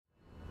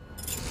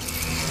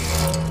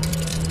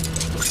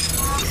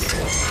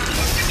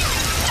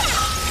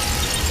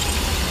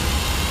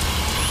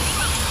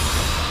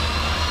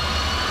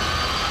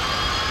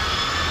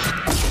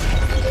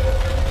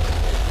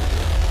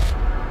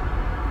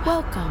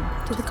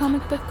Welcome to the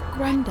Comic Book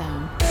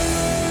Rundown.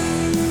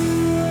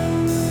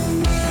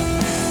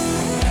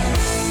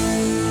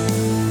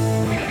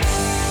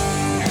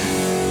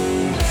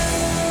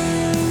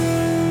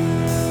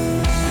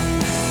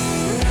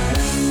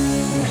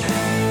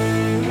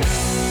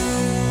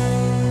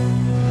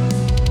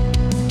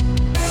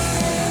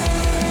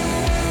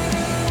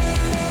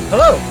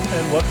 Hello,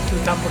 and welcome to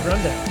the Comic Book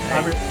Rundown.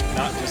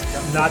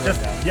 Not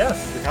just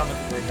Yes, the Comic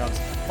Book Rundown's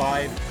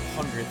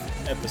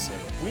 500th episode.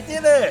 we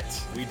did it.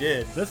 We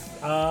did. This,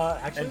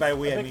 actually, And by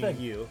we, a I big mean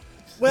thing. you.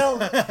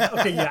 Well,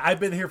 okay, yeah, I've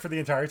been here for the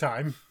entire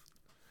time.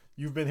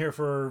 You've been here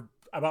for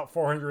about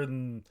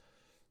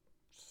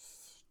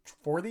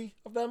 440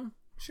 of them?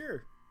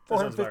 Sure. That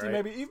sounds 450 about right.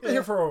 maybe? You've been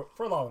here for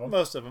a lot of them.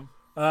 Most of them.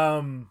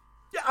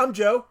 Yeah, I'm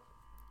Joe,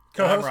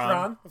 co-host I'm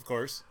Ron. Of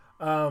course.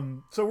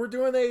 So we're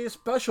doing a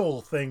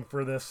special thing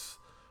for this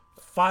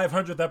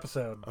 500th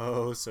episode.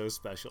 Oh, so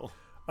special.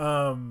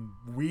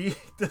 We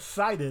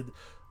decided,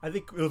 I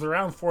think it was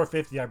around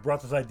 450, I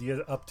brought this idea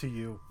up to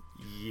you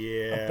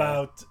Yeah.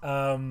 about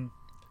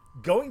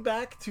going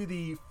back to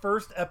the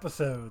first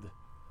episode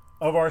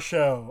of our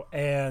show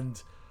and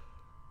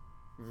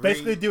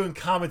basically doing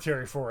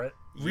commentary for it,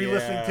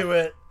 re-listening Yeah. to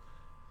it.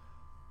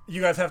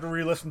 You guys have to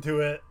re-listen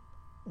to it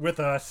with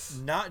us.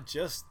 Not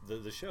just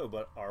the show,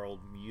 but our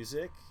old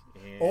music.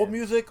 And Old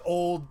music,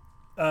 old.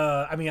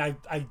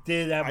 I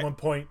did at one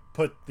point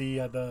put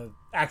the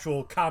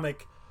actual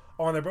comic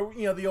on there, but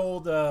the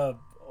old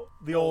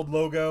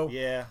logo.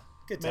 Yeah.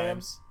 Good Man.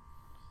 times.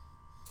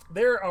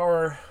 There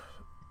are.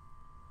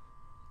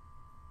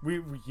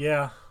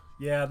 Yeah.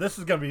 This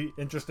is gonna be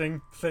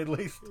interesting, to say the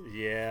least.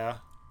 Yeah.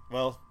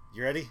 Well,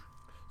 you ready?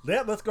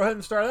 Yeah, let's go ahead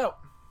and start out.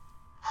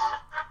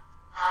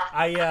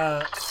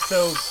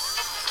 So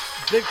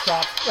big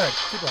props. Go ahead,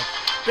 keep going.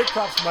 Big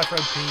props to my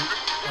friend Pete.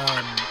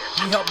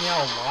 He helped me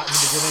out a lot in the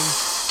beginning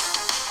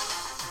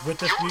with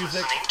this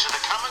music. Listening to the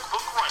Comic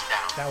Book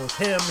Rundown. That was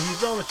him. He's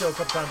been on the show a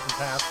couple times in the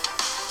past.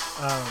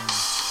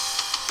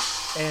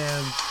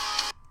 And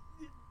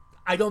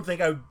I don't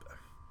think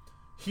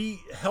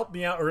he helped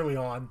me out early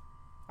on,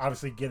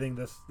 obviously getting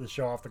this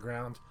show off the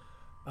ground.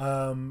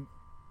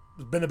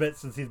 It's been a bit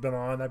since he's been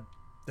on. I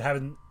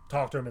haven't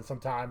talked to him in some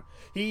time.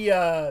 He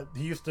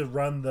used to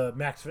run the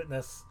Max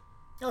Fitness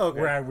Oh,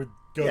 okay. where I would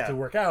go Yeah. to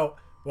work out.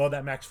 Well,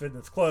 that Max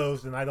Fitness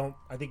closed, and I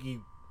think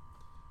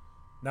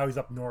now he's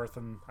up north,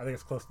 and I think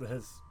it's close to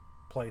his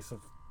place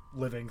of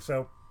living.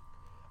 So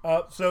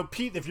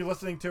Pete, if you're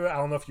listening to it, I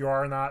don't know if you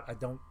are or not. I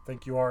don't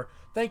think you are.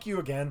 Thank you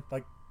again.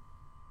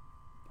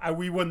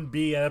 We wouldn't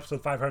be at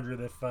episode 500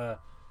 if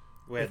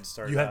We hadn't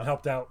started you hadn't out.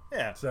 helped out.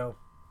 Yeah. So,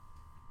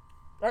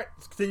 all right,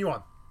 let's continue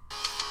on.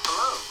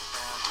 Hello,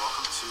 and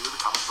welcome to the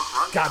Comic Book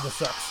Rundown. God, this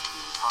sucks.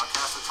 The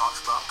podcast that talks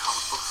about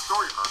comic book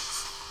story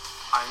arcs.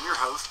 I'm your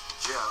host,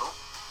 Joe,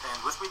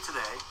 and with me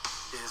today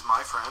is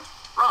my friend,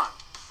 Ron.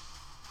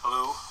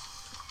 Hello.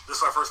 This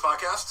is our first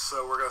podcast,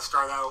 so we're going to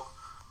start out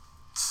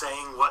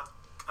saying what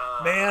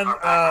Man, our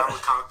background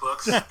with comic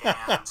books, and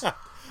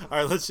All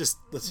right, let's just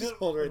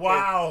hold right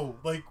Wow,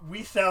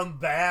 we sound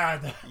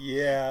bad. there.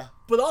 Yeah.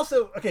 But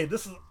also, okay,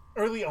 this is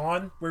early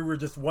on where we were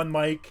just one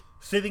mic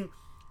sitting.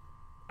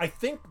 I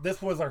think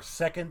this was our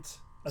second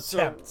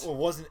attempt. So it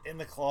wasn't in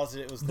the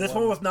closet. It was This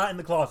one was not in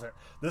the closet.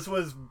 This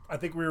was, I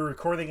think we were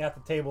recording at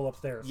the table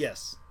upstairs.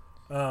 Yes.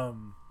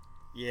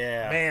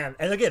 Yeah. Man,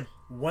 and again,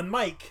 one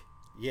mic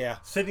Yeah.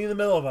 sitting in the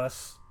middle of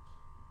us.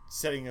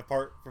 Setting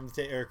apart from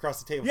the or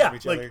across the table Yeah, from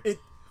each other. it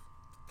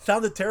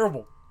sounded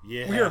terrible.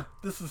 Yeah.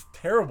 This is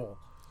terrible.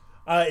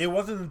 It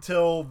wasn't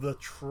until the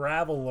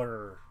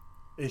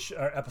Traveler-ish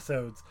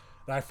episodes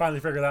that I finally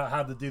figured out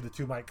how to do the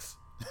two mics.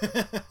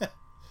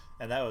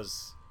 And that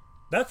was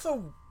That's a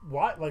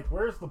what?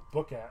 Where's the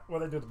book at? What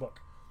did I do with the book?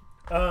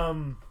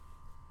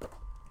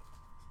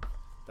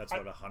 that's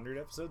what 100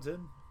 episodes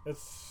in.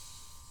 Let's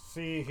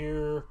see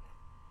here.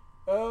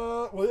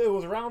 Well, it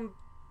was around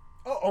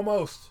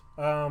almost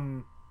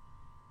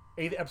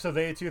episodes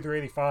 82 through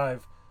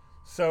 85.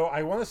 So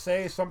I want to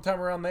say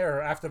sometime around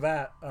there after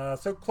that.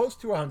 So close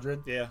to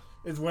 100 Yeah.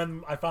 is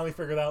when I finally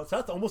figured out. So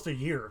that's almost a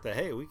year. That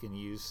hey, we can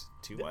use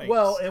two mics.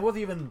 Well, it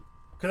wasn't even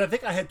because I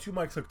think I had two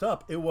mics hooked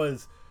up. It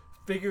was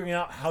figuring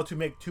out how to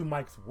make two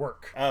mics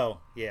work oh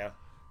yeah,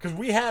 because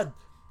we had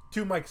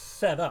two mics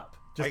set up.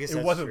 I guess Just it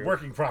that's wasn't true.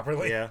 working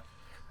properly. yeah.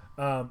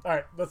 All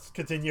right, let's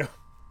continue.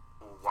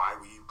 why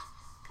we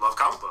love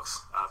comic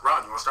books.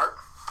 Ron, you want to start?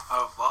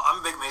 Well, I'm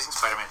a big Amazing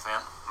Spider-Man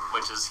fan,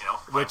 which is, why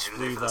I'm Which here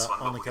today we've for this one,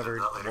 but only we'll get into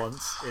covered that later.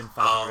 once in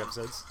 500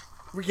 episodes.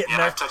 We're getting Yeah,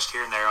 there. I've touched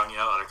here and there on,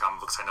 other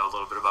comic books I know a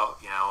little bit about,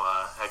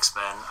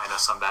 X-Men. I know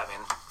some Batman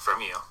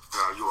from you.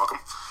 You're welcome.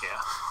 Yeah.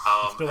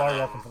 Still and are then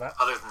welcome for that.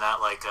 Other than that,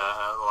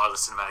 a lot of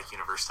the cinematic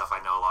universe stuff I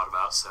know a lot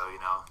about, so,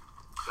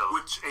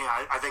 Which,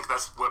 I think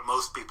that's what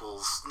most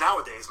people's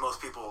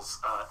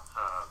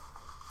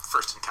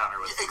first encounter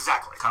with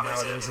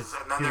comics Nowadays, is.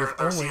 it's And then viewers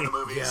they're seeing only. the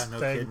movies. Yeah, no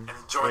Thing. kidding. And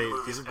enjoying the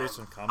Wait, movies. these are based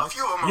on and comics. A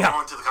few of them are Yeah.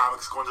 going to the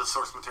comics, going to the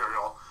source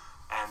material,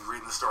 and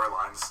reading the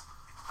storylines.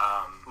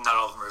 Not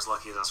all of them are as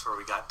lucky as us, where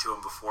we got to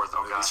them before the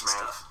movies and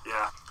stuff.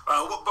 Yeah.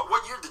 But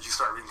what year did you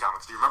start reading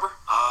comics? Do you remember?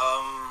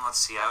 Let's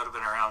see. I would have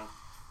been around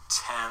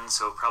 10,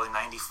 so probably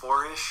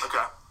 94-ish.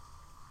 Okay.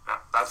 Yeah,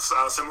 that's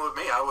similar with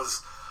me. It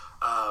was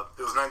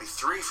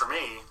 93 for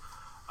me.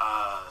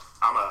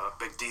 I'm a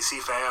big DC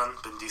fan.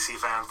 Been DC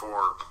fan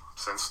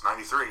since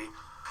 93.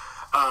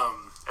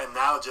 And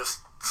now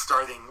just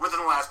starting within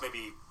the last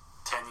maybe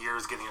 10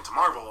 years getting into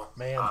Marvel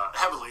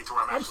heavily to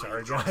where I'm actually sorry,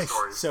 enjoying guys.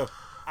 stories. So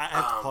I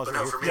have to pause but right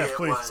no, here. for me Yes, it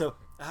please. was... So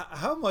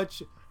how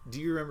much do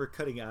you remember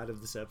cutting out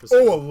of this episode?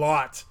 Oh, a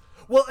lot.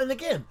 Well, and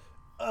again,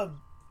 our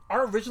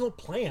original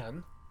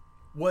plan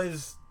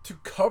was to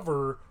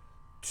cover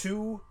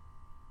 2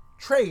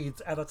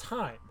 trades at a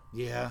time.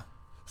 Yeah.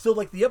 So,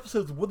 like, the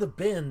episodes would have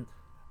been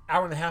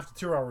hour and a half to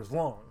 2 hours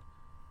long.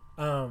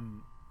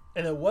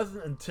 And it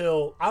wasn't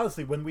until,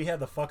 honestly, when we had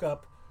the fuck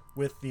up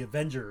with the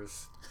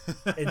Avengers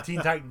and Teen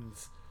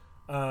Titans.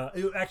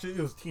 It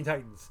was Teen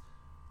Titans.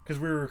 Because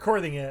we were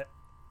recording it,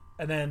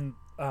 and then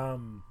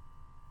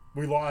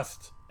we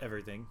lost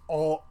Everything.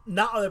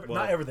 not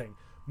everything.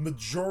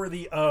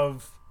 Majority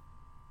of...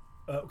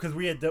 Because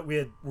we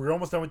were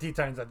almost done with Teen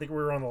Titans. I think we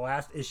were on the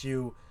last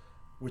issue,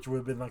 which would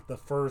have been like the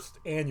first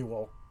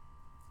annual.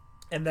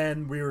 And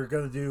then we were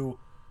going to do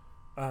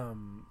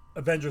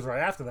Avengers right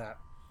after that.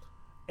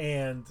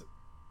 And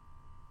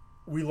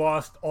we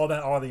lost all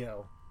that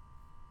audio.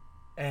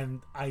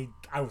 And I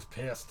was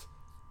pissed.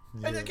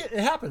 Yeah. And again, it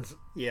happens.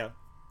 Yeah.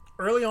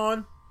 Early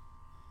on,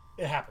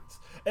 it happens.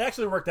 It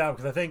actually worked out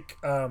because I think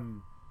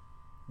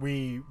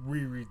we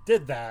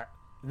redid that.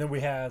 And then we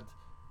had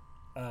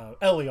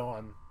Ellie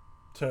on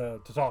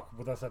to talk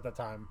with us at that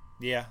time.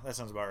 Yeah, that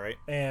sounds about right.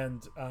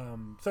 And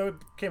so it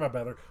came out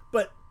better.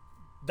 But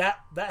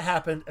that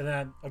happened, and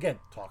then again,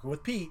 talking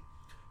with Pete,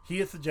 he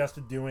had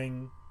suggested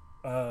doing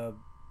an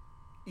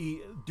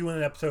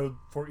episode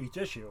for each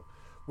issue,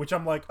 which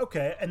I'm like,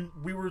 okay. And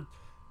we were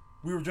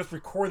just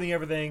recording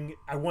everything.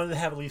 I wanted to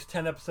have at least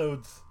 10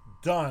 episodes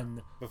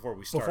done Before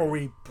we started. before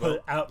we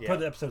put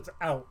the episodes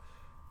out,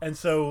 and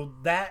so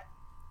that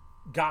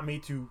got me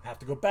to have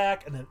to go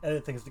back and then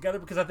edit things together,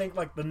 because I think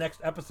like the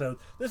next episode,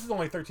 this is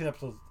only 13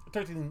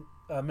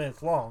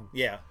 minutes long.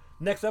 Yeah.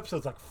 Next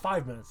episode's like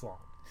 5 minutes long.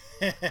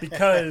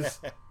 Because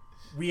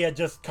we had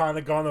just kind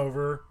of gone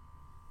over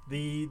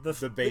the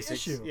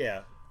basics. issue.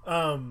 Yeah.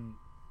 I'm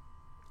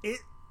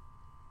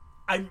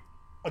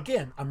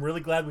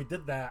really glad we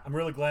did that. I'm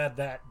really glad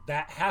that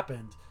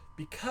happened,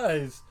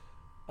 because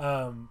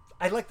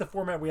I like the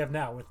format we have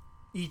now with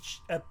each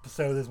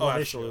episode is one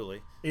issue.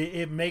 Absolutely.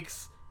 It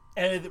makes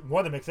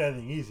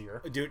editing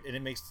easier. Dude, and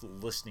it makes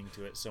listening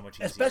to it so much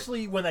easier.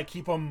 Especially when I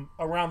keep them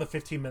around the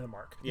 15-minute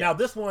mark. Yeah. Now,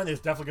 this one is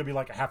definitely going to be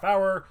like a half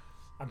hour.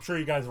 I'm sure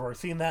you guys have already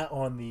seen that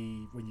when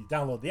you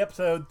download the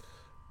episode.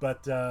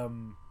 But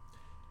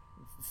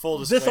full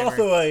disclaimer. this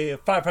also a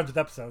 500th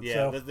episode.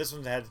 Yeah, So, this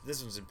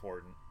one's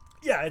important.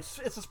 yeah, it's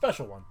a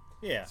special one.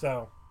 Yeah.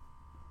 So,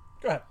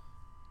 go ahead.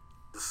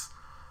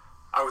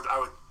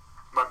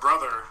 My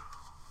brother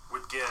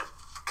would get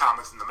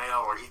comics in the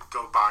mail, or he'd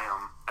go buy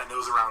them, and it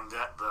was around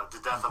the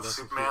death of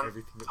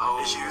Superman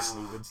issues.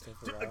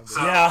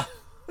 So Yeah.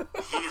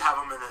 he'd have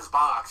them in his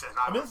box, and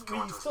I I mean, would go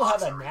we into his still have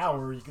box that and read now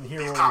them. where you can hear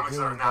These what comics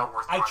we're are doing. now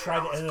worth I money. tried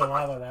to Let's edit put a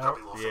lot my of that out.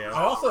 puppy little Yeah. finger I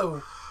all also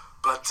over.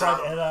 But tried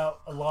to edit out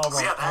a lot of so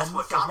our yeah, that's ums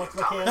what as much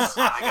comic as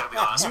I can. I gotta be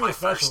honest, You my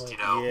especially. first,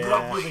 Yeah.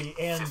 That movie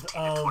and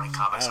 15 to 20 I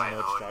comics don't I know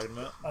what you're owned.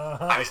 talking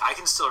about. I mean, I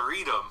can still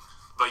read them,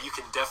 but you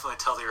can definitely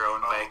tell they were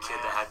owned by a kid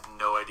man. that had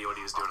no idea what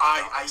he was doing. with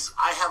I comics.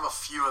 have a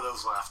few of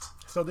those left.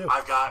 Still do.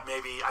 I've got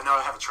I know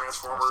I have a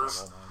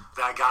Transformers all mine.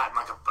 that I got in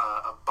like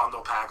a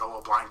bundle pack, a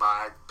little blind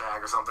bag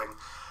or something,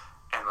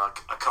 and like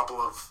a couple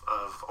of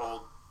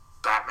old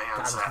Batmans.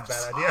 God, that's a that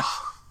bad idea.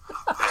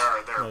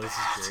 They're No, this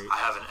bad. is great. I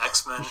have an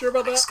X-Men, You sure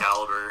about that?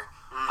 Excalibur,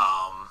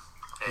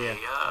 Yeah.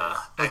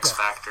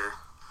 X-Factor.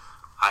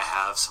 I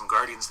have some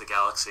Guardians of the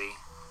Galaxy,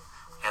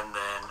 and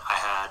then I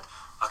had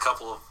a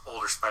couple of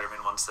older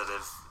Spider-Man ones that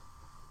have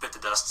bit the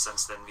dust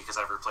since then because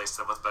I've replaced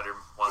them with better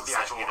ones The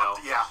that, actual,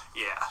 yeah.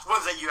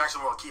 ones that you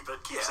actually want to keep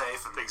Yeah,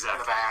 safe and in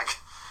exactly. the bag.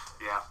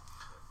 Yeah,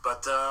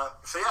 but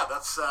so yeah,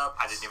 that's.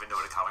 I didn't even know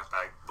what a comic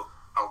book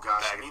Oh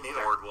gosh, bag me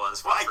neither. board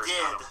was. Well, when I first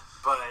got did, them.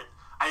 but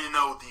I didn't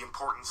know the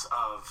importance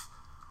of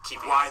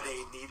Keeping why it they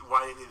need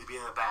to be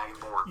in a bag and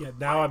board. Yeah,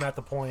 now I'm at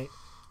the point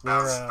where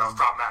that was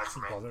problematic for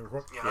me. pause it real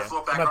quick. Yeah, that's a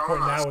little I'm at the background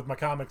point on now us. with my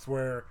comics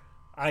where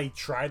I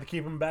try to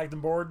keep them bagged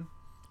and board.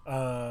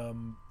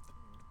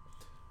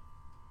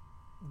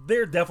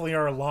 There definitely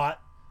are a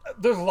lot.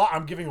 There's a lot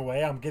I'm giving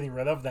away. I'm getting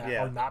rid of that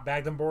Yeah. are not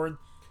bagged and board.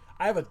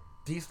 I have a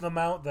decent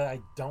amount that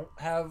I don't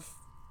have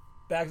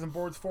bags and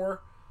boards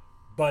for,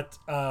 but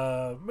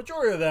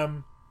majority of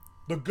them,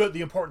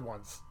 the important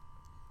ones,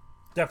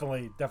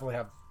 definitely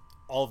have.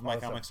 All of my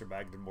Awesome. comics are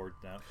bagged and boarded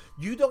now.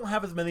 You don't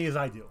have as many as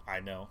I do. I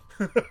know.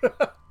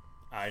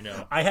 I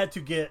know. I had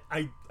to get.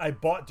 I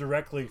bought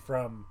directly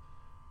from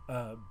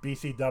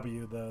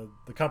BCW,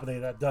 the company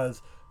that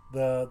does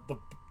the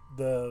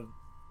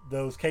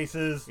those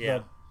cases, Yeah.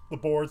 the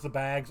boards, the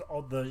bags,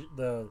 all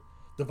the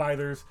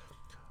dividers.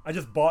 I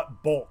just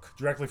bought bulk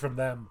directly from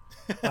them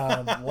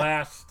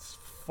last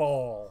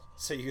fall.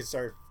 So you can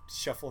start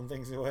shuffling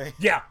things away.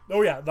 Yeah.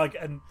 Oh yeah. Like,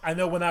 and I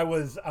know when I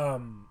was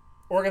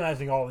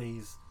organizing all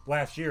these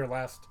last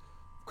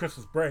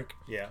Christmas break,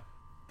 Yeah.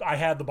 I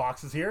had the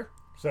boxes here.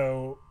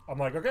 So I'm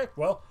like, okay,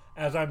 well,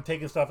 as I'm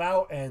taking stuff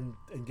out and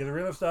getting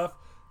rid of stuff,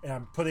 and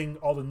I'm putting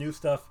all the new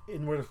stuff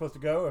in where they're supposed to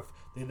go. If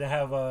they didn't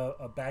have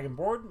a bag and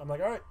board, I'm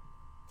like, all right,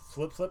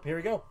 slip, here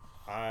we go.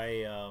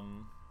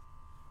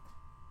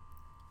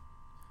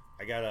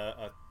 I got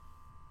a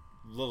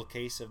little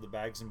case of the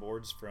bags and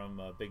boards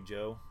from Big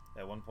Joe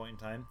at one point in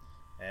time,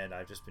 and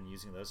I've just been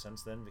using those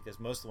since then because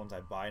most of the ones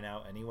I buy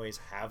now anyways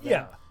have them.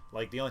 Yeah.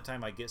 Like the only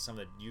time I get some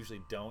that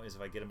usually don't is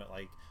if I get them at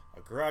like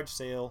a garage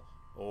sale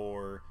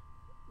or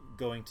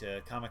going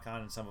to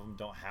Comic-Con, and some of them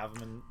don't have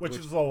them, Which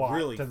is a lot,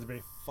 really tends to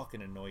be.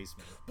 fucking annoys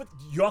me. But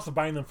you're also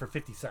buying them for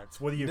 50 cents.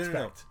 What do you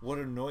expect? No. What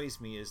annoys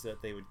me is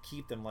that they would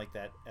keep them like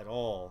that at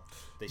all.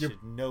 They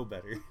should know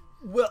better.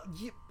 Well,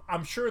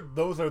 I'm sure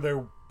those are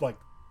their like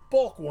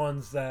bulk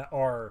ones that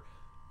are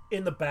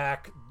in the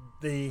back.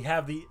 They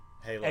have the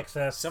Hey, look,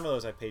 excess. some of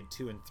those I paid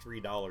 $2 and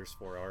 $3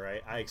 for. All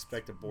right, I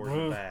expect a board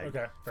and bag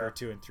Okay, for fair. a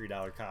 $2 and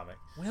 $3 comic.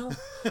 Well,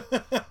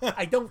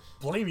 I don't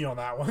blame you on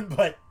that one,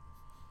 but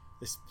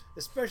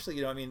Especially,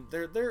 you know, I mean,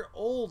 they're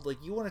old. Like,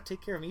 you want to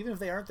take care of them, even if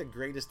they aren't the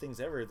greatest things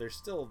ever. They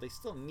still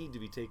need to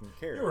be taken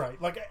care of. you're right.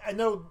 Like, I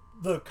know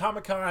the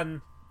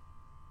Comic-Con,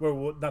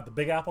 not the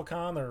Big Apple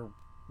Con or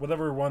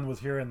whatever one was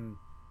here in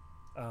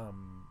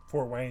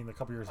Fort Wayne a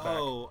couple years back.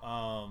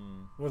 Oh,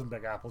 It wasn't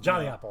Big Apple.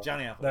 Johnny no, Apple.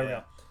 Johnny Apple, There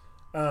yeah.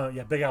 we go.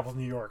 Yeah, Big Apple's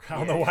New York. I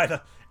don't know Yeah. why.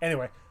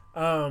 Anyway.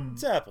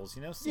 It's apples,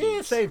 you know.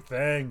 Yeah, Seeds. same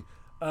thing.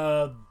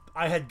 I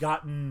had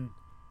gotten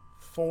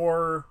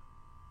 4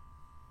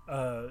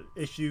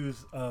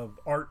 issues of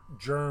Art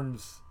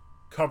Germ's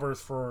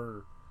covers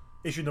for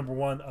issue number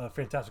 1 of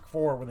Fantastic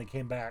Four when they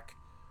came back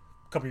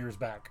a couple years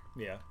back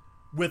Yeah.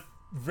 with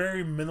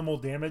very minimal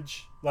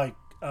damage. Like,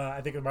 I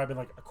think it might have been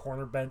like a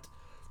corner bent.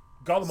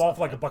 Got them all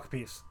for like $1 a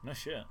piece. No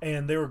shit.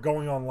 And they were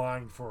going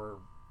online for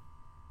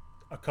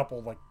a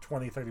couple, like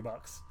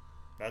 $20-$30.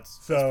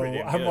 That's So pretty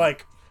damn I'm good.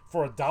 like,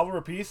 for $1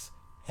 a piece,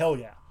 hell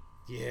yeah.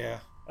 yeah.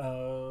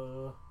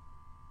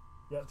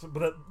 Yeah, so,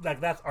 but like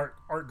that's Art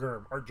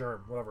Germ,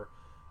 whatever.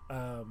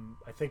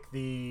 I think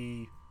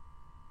the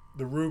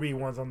ruby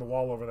ones on the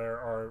wall over there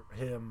are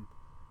him.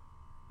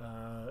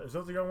 Is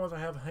those the other ones I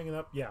have hanging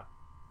up? Yeah.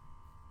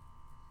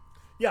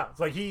 Yeah, it's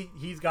like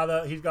he's got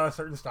a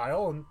certain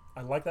style, and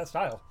I like that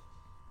style.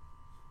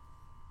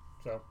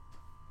 So.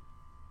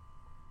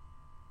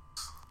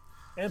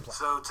 And play.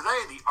 So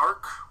today, the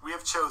arc we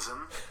have chosen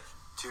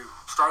to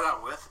start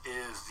out with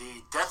is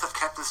the death of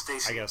Captain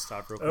Stacy. I gotta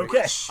stop real quick.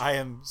 Okay. I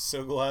am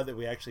so glad that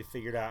we actually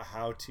figured out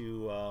how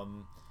to,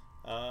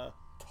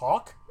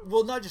 Talk?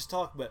 well, not just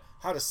talk, but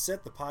how to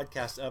set the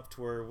podcast up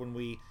to where when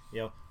we,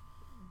 you know,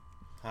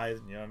 hi,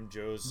 you know, I'm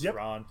Joe's Yep.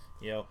 Ron.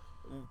 You know,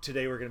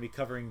 today we're going to be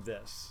covering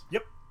this.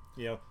 Yep.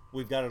 You know,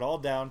 we've got it all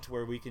down to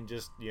where we can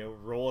just, you know,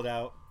 roll it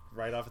out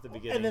right off at the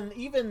beginning. And then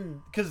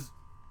even because,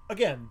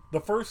 again,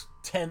 the first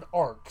 10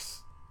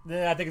 arcs,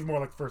 I think it's more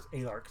like the first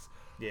 8 arcs.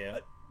 yeah,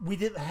 We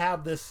didn't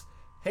have this.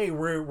 Hey,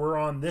 we're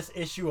on this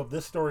issue of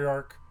this story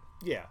arc.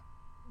 yeah,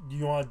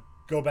 You want to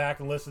go back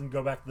and listen?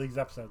 Go back to these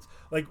episodes.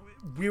 Like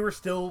we were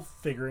still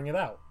figuring it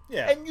out.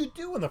 yeah. And you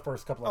do in the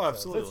first couple Oh, episodes.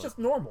 absolutely. It's just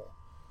normal.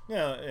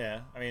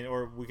 Yeah. I mean,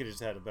 or we could have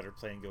just had a better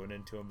plan going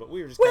into them, but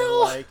we were just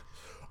Well, kind of like,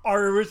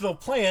 our original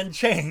plan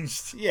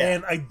changed. Yeah,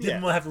 And I didn't yeah.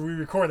 want to have to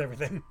re-record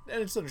everything.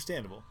 and it's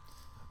understandable.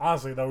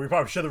 Honestly, though, we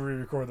probably should have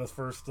re-recorded this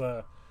first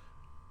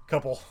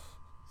couple.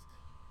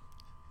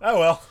 Oh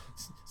well.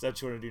 Is that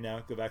what you want to do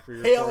now? Go back for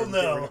your Hell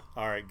no.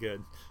 All right,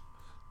 good.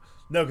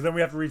 No, because then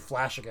we have to read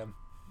Flash again.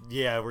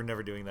 Yeah, we're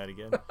never doing that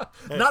again.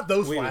 Not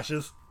those we would-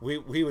 flashes. We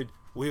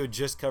would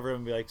just cover them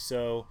and be like,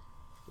 so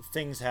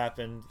things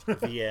happened.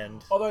 The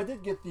end. Although I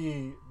did get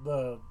the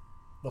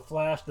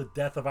Flash, the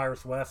Death of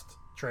Iris West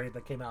trade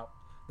that came out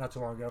not too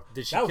long ago.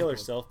 Did she That was kill good.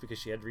 herself because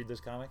she had to read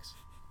those comics?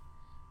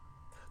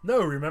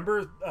 No,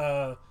 remember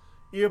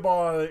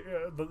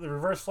Eobard, the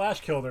Reverse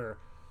Flash killed her.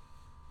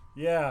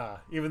 Yeah,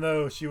 even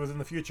though she was in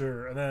the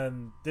future and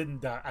then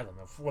didn't die. I don't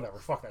know. Whatever.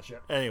 Fuck that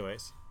shit.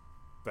 Anyways,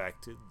 back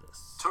to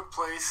this. Took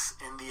place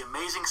in the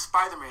Amazing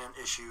Spider-Man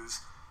issues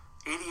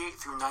 88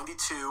 through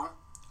 92,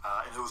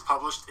 and it was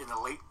published in the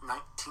late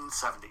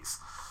 1970s.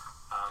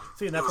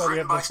 See, and It that's was why we written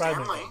have no by Stan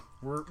Spider-Man.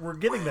 Lee, We're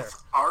getting there.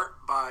 with art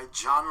by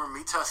John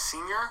Romita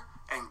Sr.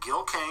 and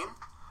Gil Kane.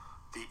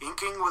 The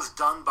inking was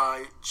done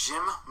by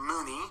Jim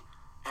Mooney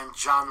and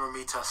John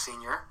Romita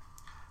Sr.,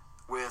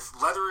 with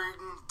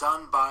lettering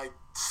done by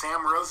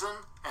Sam Rosen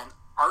and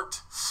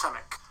Art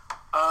Semick.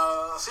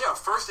 So yeah,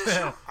 first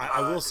issue.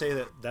 I will say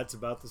that that's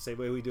about the same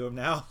way we do them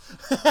now.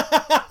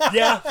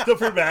 Yeah, still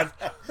pretty bad.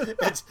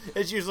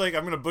 it's usually like,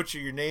 I'm going to butcher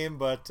your name,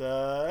 but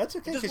that's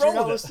okay Just because you're roll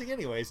not with it. listening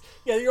anyways.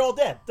 Yeah, you're all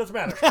dead. Doesn't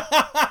matter.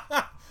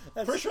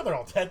 Pretty sure they're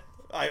all dead.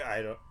 I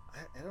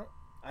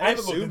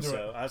haven't looked assume into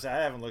so. I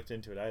haven't looked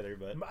into it either,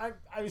 but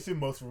I assume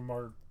most of them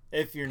are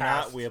If you're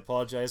Passed. not, we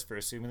apologize for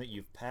assuming that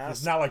you've passed.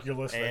 It's not like you're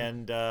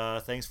listening.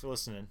 And thanks for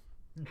listening.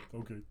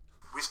 Okay.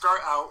 We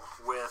start out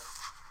with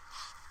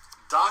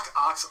Doc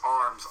Ock's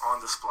arms on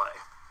display.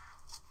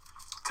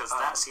 Because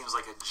that seems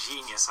like a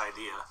genius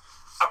idea.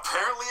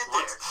 Apparently it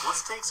did.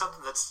 Let's take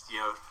something that's,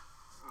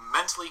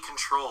 mentally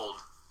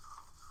controlled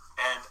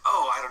and,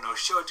 I don't know,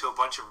 show it to a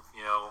bunch of,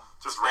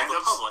 Just all random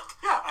the public.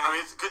 Yeah, I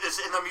mean, it's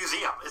in the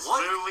museum. It's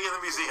literally in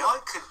the museum.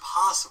 What could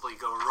possibly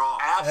go wrong?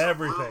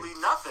 Absolutely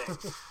Everything.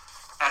 nothing.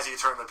 As you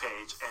turn the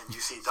page and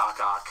you see Doc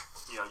Ock,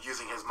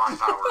 using his mind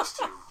powers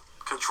to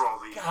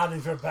control the God,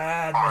 these are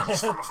bad, man. arms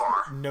from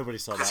afar. Nobody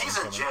saw that Because he's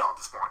one in coming. jail at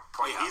this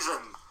point. Yeah. He's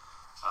in.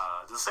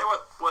 Does it say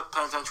what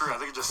penitentiary? I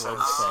think it just says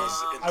Close.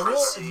 he's in I will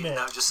prison. admit,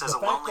 No, it just says the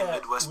a fact lonely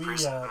that Midwest we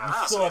prison.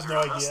 we still have no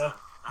idea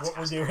what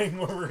we're doing,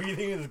 what we're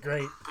reading is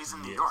great. But he's in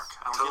New York.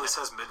 I don't Totally get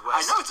it. says I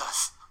Midwest. know it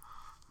does.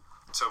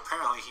 So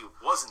apparently he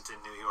wasn't in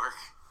New York.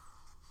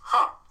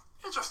 Huh.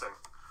 Interesting.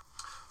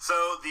 So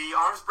the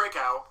arms break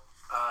out.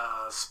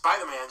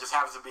 Spider-Man just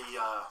happens to be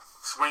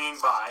swinging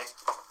by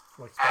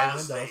Like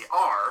as Spider-Man they does.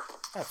 are,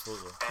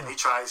 Absolutely. and he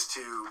tries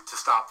to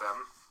stop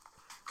them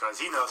because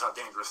he knows how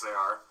dangerous they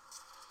are.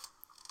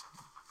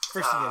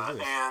 First thing you gotta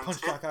do is And punch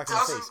it Doc Ock in the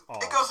doesn't.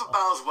 face. It goes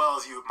about as well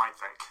as you might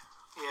think.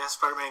 Yeah,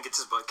 Spider-Man gets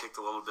his butt kicked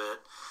a little bit.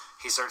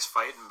 He starts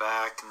fighting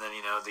back, and then,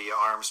 the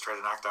arms try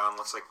to knock down,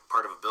 looks like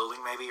part of a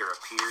building maybe, or a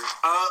pier.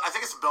 I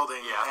think it's a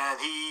building, Yeah. and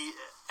he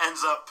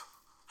ends up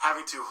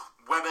having to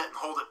web it and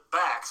hold it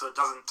back so it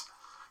doesn't,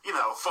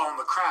 fall in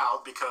the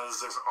crowd because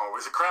there's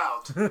always a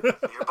crowd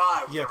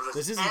nearby Yeah, whenever this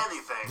there's isn't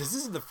anything. this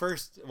isn't the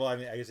first. Well, I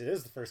mean, I guess it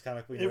is the first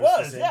comic we. It noticed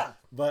was, this in, yeah.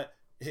 But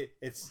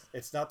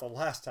it's not the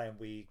last time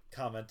we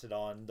commented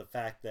on the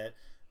fact that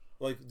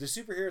like the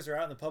superheroes are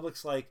out and the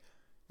public's like,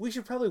 we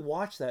should probably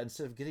watch that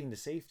instead of getting to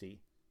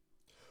safety.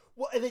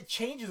 Well, and it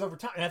changes over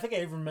time. And I think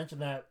I even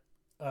mentioned that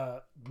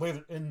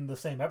later in the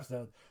same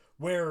episode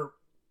where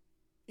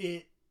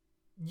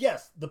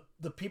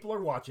the people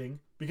are watching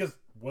because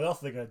what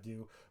else are they going to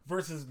do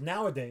versus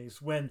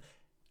nowadays when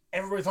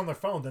everybody's on their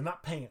phone, they're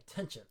not paying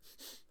attention.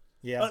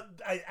 Yeah.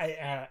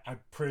 I'm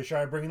pretty sure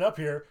I bring it up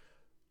here.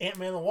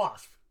 Ant-Man and the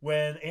Wasp.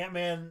 When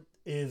Ant-Man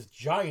is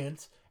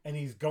giant and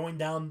he's going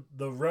down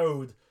the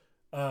road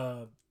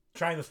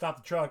trying to stop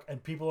the truck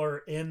and people are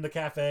in the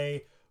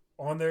cafe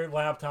on their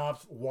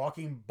laptops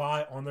walking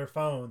by on their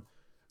phone,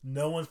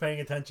 no one's paying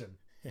attention.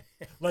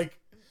 Like,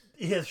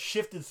 it has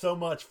shifted so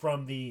much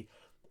from the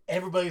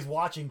everybody's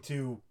watching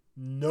to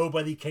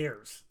nobody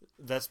cares.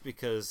 That's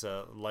because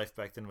life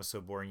back then was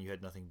so boring. You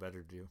had nothing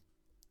better to do.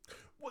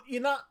 Well,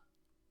 you're not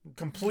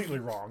completely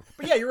wrong,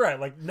 but yeah, you're right.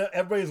 Like,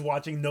 everybody's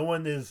watching. No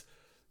one is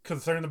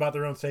concerned about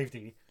their own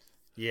safety.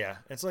 Yeah,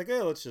 it's like,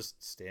 oh, let's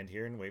just stand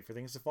here and wait for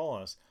things to fall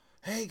on us.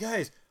 Hey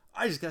guys,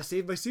 I just got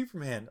saved by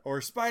Superman or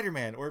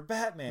Spider-Man or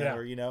Batman, Yeah.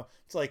 or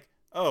it's like,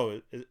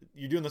 oh,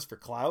 you're doing this for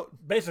clout?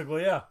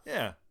 Basically, yeah.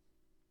 Yeah.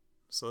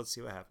 So let's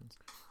see what happens.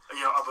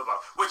 Up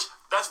above. Which,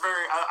 that's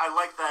very, I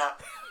like that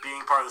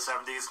being part of the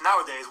 70s.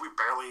 Nowadays, we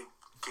barely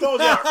keep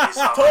Told you, our face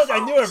off our I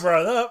knew I phones.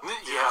 brought it up.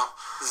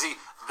 See,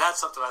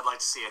 that's something I'd like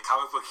to see. A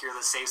comic book here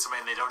that saves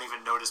somebody and they don't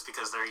even notice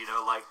because they're,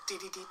 like,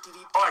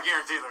 dee-dee-dee-dee-dee. Oh, I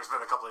guarantee there's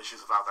been a couple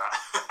issues about that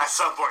at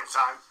some point in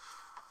time.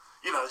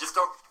 Just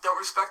don't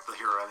respect the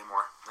hero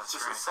anymore. That's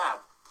just right. it's sad.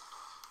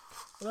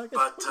 Well, I guess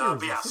But, what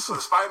but year yeah, is this? so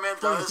Spider-Man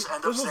does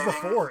end up This was saving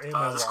before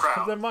Ant-Man this Wasp. crowd.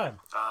 Keep that in mind.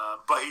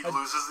 But he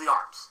loses the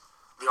arms.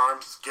 The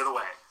arms get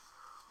away.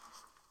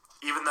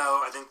 Even though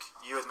I think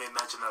you had made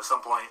mention that at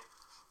some point,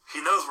 he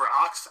knows where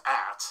Ock's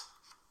at.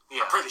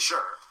 Yeah. I'm pretty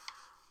sure.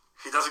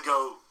 He doesn't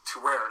go to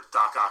where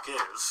Doc Ock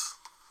is.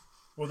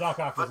 Well, Doc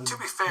Ock But is to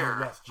in be fair,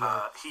 Midwest,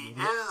 Joe. he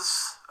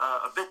is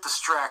a bit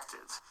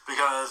distracted.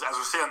 Because, as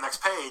we see on the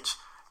next page,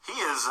 he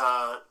is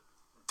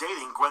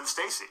dating Gwen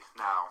Stacy.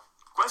 Now,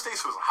 Gwen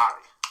Stacy was a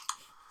hottie.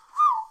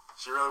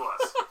 She really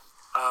was.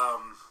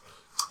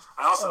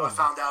 I also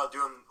found out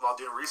while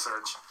doing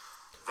research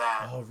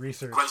that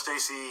research. Gwen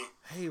Stacy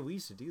Hey, we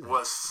used to do that.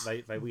 Was-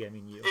 By we, I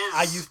mean you. is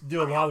I used to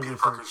do a lot of Peter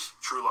research. Parker's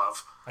true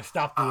love, I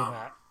stopped doing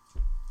that.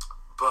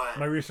 but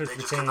My research they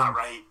just became could not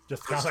write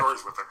just good comic.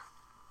 stories with her.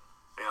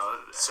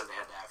 So they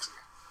had to axe her.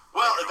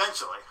 Well,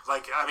 eventually,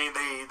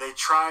 they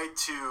tried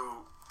to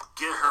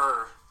get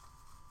her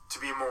to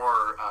be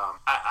more,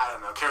 I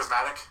don't know,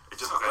 charismatic. It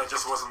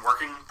just wasn't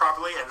working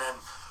properly,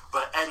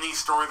 but any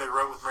story they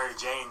wrote with Mary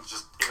Jane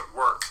it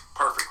worked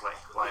perfectly.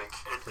 Like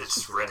It's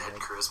just redhead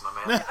charisma,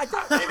 man.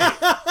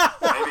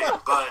 maybe,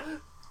 but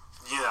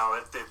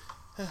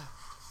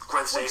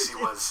Gwen Stacy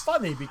It's was.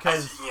 funny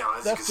because As you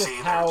that's can just see,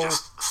 how they're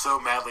just so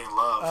madly in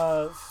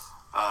love.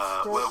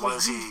 What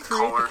does you he create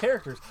call her? the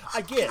characters.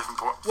 I get.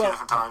 Few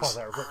different times. pause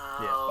that real quick.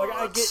 Yeah. Like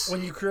I get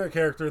when you create a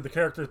character, the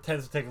character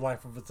tends to take a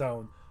life of its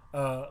own.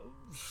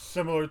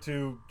 Similar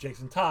to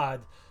Jason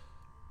Todd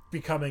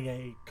becoming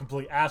a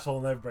complete asshole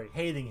and everybody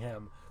hating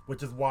him,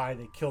 which is why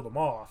they killed him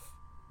off.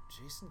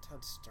 Jason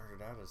Todd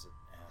started out as an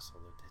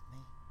asshole, didn't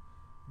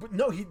he? But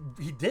no,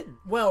 he didn't.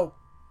 Well,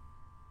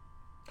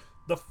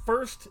 the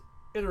first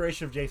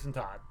iteration of Jason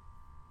Todd,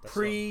 That's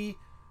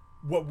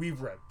what we've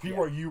read, Yeah.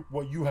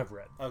 what you have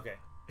read, Okay.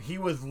 he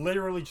was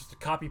literally just a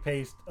copy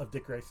paste of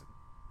Dick Grayson.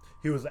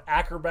 He was an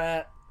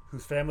acrobat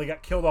whose family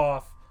got killed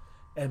off,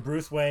 and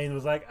Bruce Wayne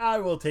was like, "I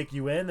will take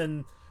you in,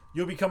 and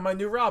you'll become my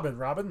new Robin."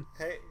 Robin.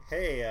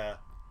 Hey,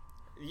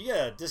 you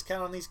got a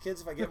discount on these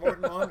kids if I get more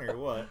than one, or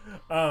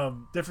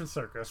what? Different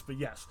circus, but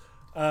yes.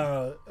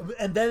 And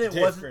then it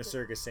Different wasn't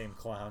circus, same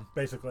clown.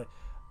 basically.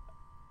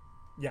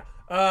 Yeah,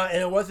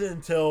 and it wasn't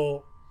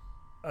until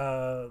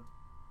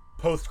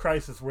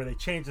post-crisis where they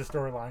changed the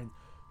storyline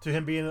to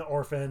him being an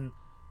orphan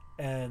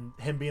and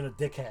him being a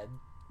dickhead,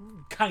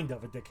 kind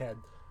of a dickhead.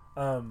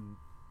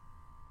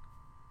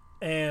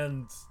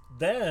 And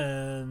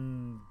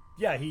then,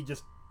 yeah,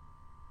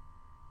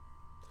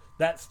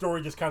 that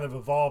story just kind of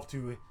evolved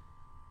to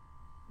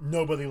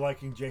nobody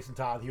liking Jason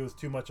Todd. He was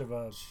too much of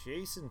a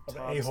Jason Of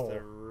Todd's a-hole.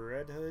 the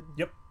Red Hood?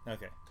 Yep.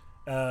 Okay.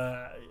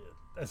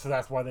 And so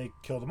that's why they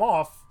killed him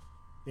off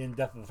in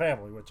Death of the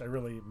Family, which I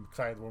really am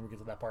excited when we get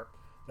to that part,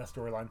 that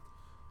storyline.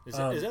 Is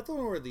that the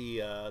one where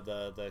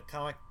the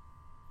comic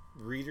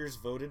readers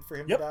voted for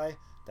him Yep. to die?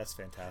 That's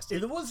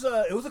fantastic. It was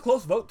a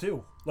close vote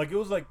too. Like it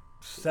was like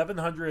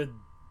 700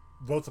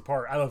 votes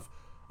apart out of,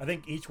 I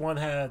think each one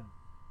had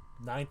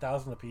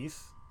 9,000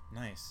 apiece.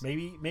 Nice.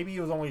 Maybe it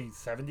was only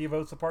 70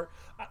 votes apart.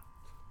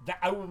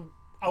 I will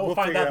We'll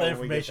find figure out out the when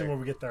we get information there. when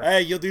we get there.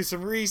 Hey, you'll do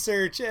some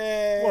research.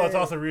 Hey. Well, it's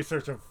also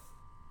research of,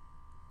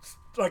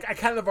 like, I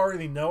kind of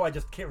already know. I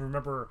just can't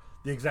remember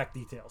the exact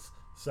details.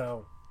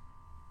 So,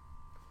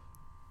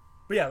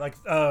 but yeah, like,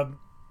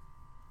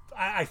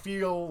 I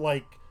feel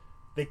like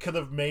they could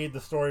have made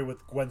the story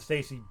with Gwen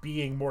Stacy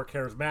being more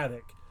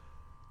charismatic,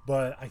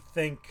 but I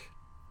think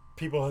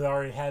people had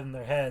already had in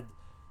their head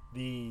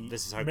the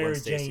This is how Mary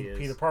Gwen Stacy Jane is.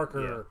 Peter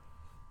Parker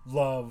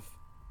love,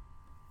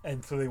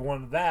 and so they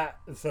wanted that,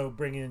 and so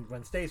bringing in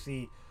Gwen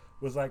Stacy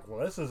was like, well,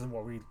 this isn't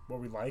what we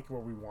like,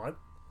 what we want.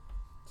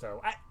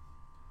 So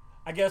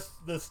I guess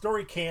the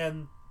story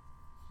can,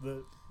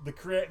 the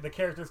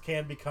characters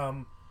can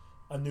become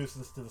a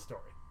nuisance to the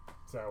story.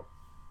 So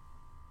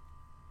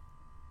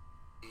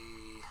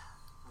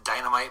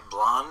Dynamite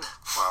Blonde.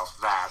 Well,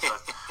 that.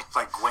 But it's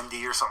like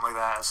Gwendy or something like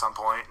that at some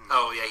point. And,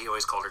 Oh yeah, he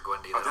always called her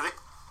Gwendy. oh, though. did he?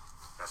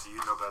 Yeah, so you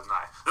know better than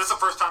I. This is the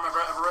first time I've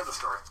ever read the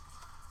story.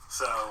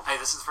 So, Hey,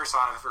 this is the first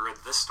time I've ever read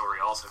this story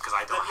also because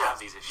I don't Yeah. have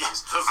these Yeah,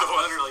 issues. those are I'm the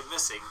ones. literally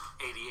missing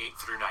 88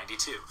 through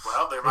 92.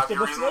 well, there might be a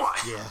still reason missing why.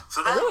 Yeah.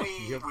 So then really?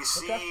 Yep. we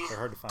see They're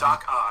hard to find.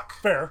 Doc Ock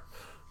fair.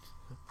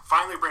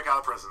 finally break out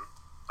of prison.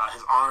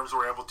 His arms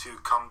were able to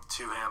come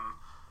to him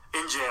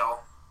in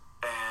jail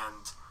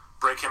and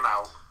break him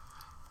out.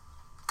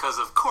 Because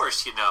of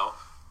course,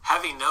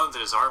 having known that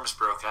his arms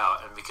broke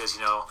out, and because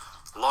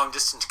long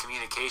distance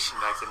communication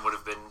back then would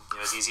have been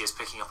as easy as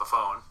picking up a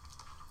phone.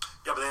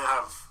 Yeah, but they didn't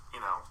have,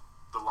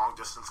 the long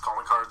distance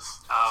calling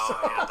cards. Oh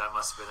yeah, that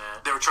must have been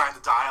it. They were trying to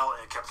dial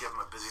and it kept giving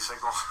them a busy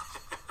signal.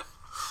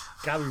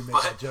 God, we made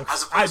But that joke.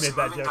 as I opposed made to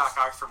that moving joke. Doc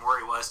Ock from where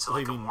he was to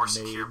like a Believe me, more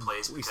secure made-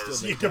 place we because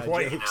still You make good bad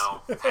point.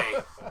 jokes. hey,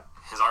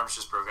 his arms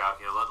just broke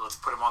out.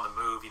 Let's put him on the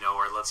move,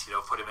 or let's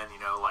put him in,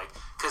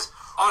 because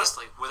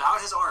honestly,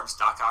 without his arms,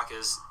 Doc Ock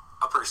is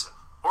a person.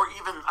 Or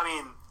even,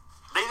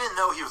 they didn't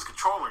know he was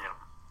controlling him.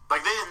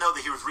 Like, they didn't know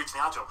that he was reaching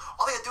out to him.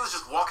 All they had to do was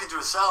just walk into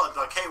his cell and be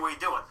like, hey, what are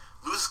you doing?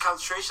 Lose his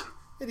concentration.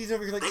 And he's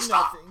over here like They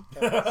stop. nothing.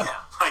 Yeah, Like,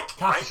 right?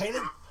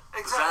 Constipated?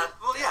 exactly.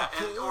 Well, yeah,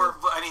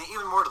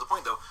 even more to the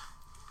point though,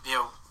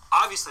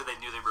 obviously they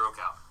knew they broke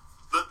out.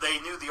 They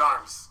knew the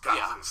arms got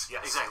Yeah, loose.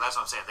 Yes. exactly. That's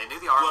what I'm saying. They knew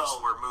the arms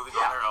Well, were moving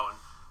yeah. on their own.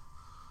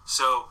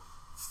 So,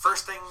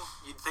 first thing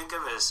you'd think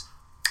of is,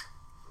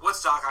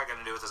 what's Doc Ock going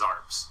to do with his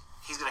arms?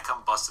 He's going to come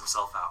bust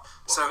himself out.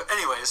 So,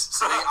 anyways,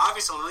 they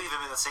obviously leave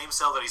him in the same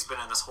cell that he's been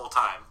in this whole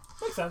time.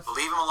 Makes sense.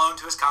 Leave him alone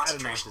to his know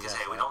concentration if because,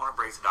 that's hey, we that. don't want to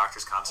break the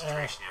doctor's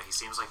concentration. He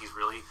seems like he's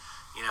really,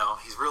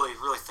 he's really,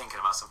 really thinking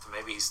about something.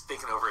 Maybe he's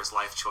thinking over his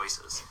life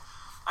choices.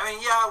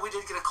 We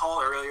did get a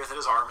call earlier that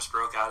his arms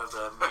broke out of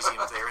the museum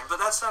that they were in, but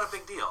that's not a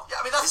big deal. Yeah,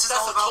 This that's is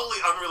all a about-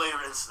 totally unrelated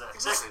incident.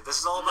 Exactly. This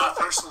is all about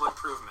personal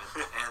improvement.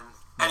 And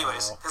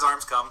anyways, Wow. his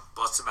arms come,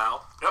 busts him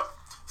out. Yep.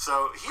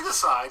 So he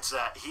decides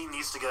that he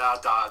needs to get out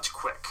of Dodge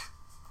quick.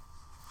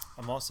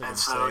 I'm also going And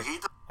to so say, he...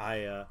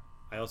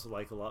 I also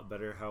like a lot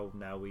better how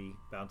now we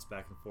bounce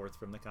back and forth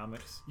from the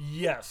comics.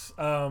 Yes.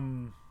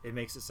 It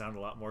makes it sound a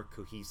lot more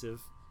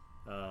cohesive,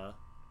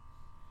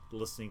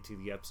 listening to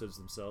the episodes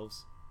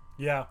themselves.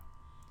 Yeah.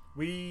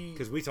 We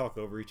Because we talk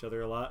over each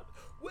other a lot.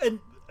 and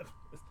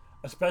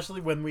especially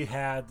when we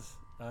had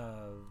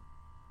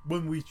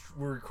when we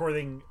were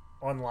recording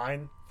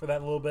online for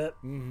that little bit,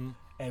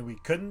 and we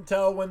couldn't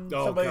tell when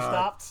somebody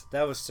stopped.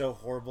 That was so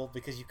horrible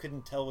because you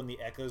couldn't tell when the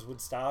echoes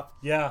would stop.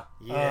 Yeah,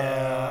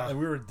 Yeah. and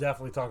we were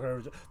definitely talking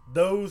over.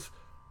 Those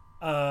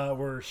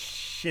were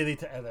shitty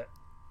to edit.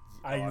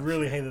 I I'm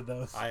really sure. hated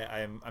those.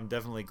 I'm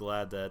definitely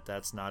glad that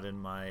that's not in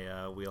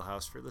my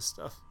wheelhouse for this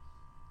stuff.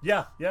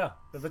 Yeah,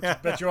 I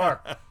bet you are,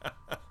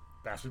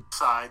 bastard.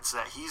 decides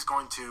that he's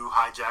going to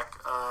hijack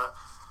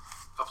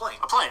A plane.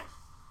 a plane.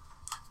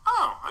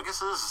 Oh, I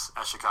guess it is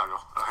at Chicago.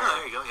 Oh,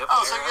 there you go. Yep.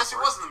 Oh, so I Air guess he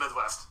airport. was in the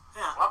Midwest.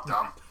 Yeah. Well, I'm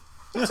dumb.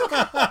 So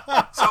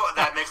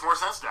that makes more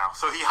sense now.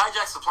 So he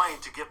hijacks the plane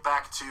to get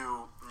back to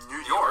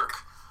New York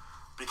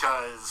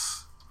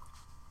because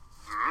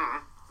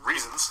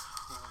reasons.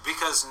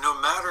 Because no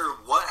matter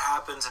what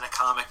happens in a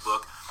comic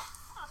book,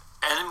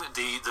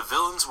 the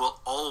villains will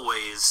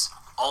always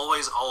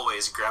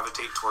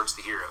gravitate towards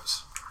the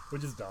heroes.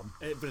 Which is dumb.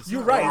 But it's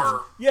You're not right.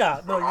 always-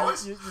 Yeah, no,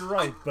 always- you're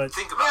right. But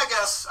Think I about mean,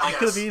 it. I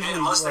could have guess. easily,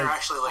 Unless they're like,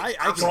 actually like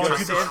I purposely can go to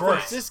to San Detroit.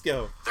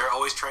 Francisco. They're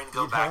always trying to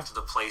go Yeah. back to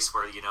the place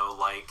where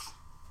like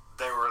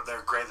They were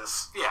their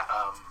greatest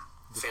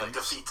failure.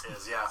 defeat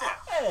is. Yeah.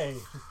 hey,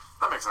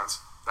 That makes sense.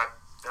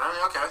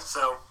 Okay,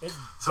 so it's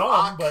so dumb,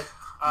 Ock, but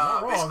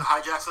not basically wrong.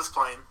 hijacks this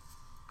plane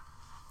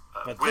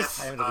But with this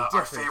time it'll our be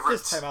different. favorite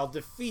This time I'll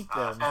defeat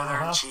them.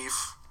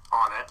 editor-in-chief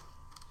on it,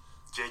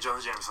 J.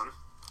 Jonah Jameson.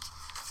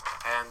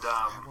 And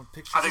want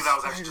pictures I think of that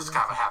was actually just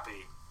kind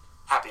Spider-Man. of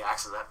a happy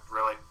accident,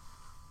 really.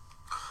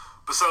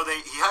 But so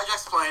he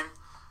hijacks the plane.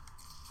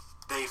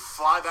 They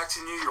fly back to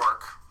New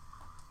York,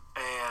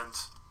 and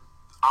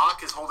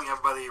Ock is holding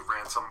everybody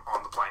ransom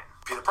on the plane.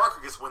 Peter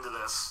Parker gets wind of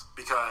this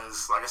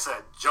because, like I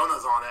said,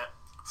 Jonah's on it.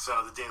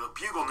 So the Daily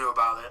Bugle knew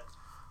about it.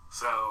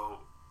 So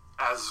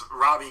as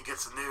Robbie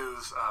gets the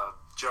news,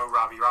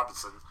 Robbie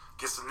Robinson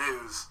gets the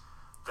news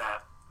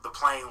that the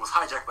plane was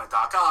hijacked by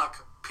Doc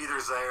Ock.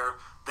 Peter's there.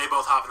 They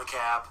both hop in a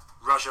cab,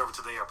 rush over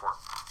to the airport.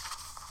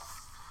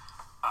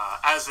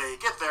 As they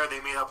get there, they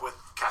meet up with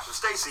Captain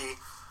Stacy,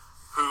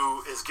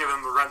 who is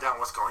giving the rundown of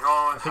what's going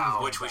on.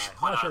 Which we should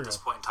point out at this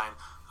point in time.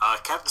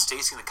 Captain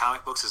Stacy in the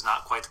comic books is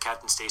not quite the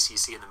Captain Stacy you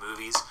see in the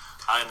movies.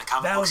 In the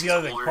comic That books, was he's the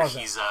other thing. older.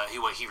 Pause that.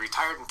 He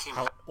retired and came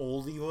How back.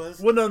 old he was?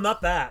 Well, no,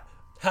 not that.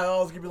 How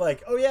I was gonna be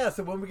like, oh yeah,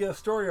 so when we get a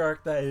story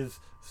arc that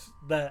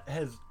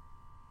has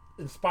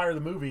inspired the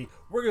movie,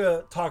 we're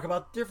gonna talk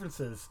about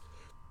differences.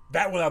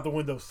 That went out the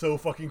window so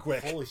fucking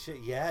quick. Holy shit!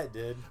 Yeah, it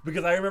did.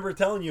 Because I remember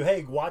telling you,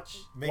 hey, watch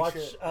Make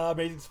sure-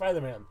 Amazing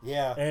Spider-Man.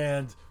 Yeah.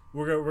 And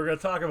we're gonna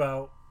talk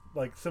about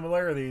like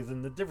similarities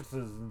and the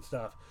differences and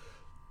stuff.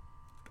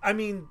 I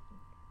mean,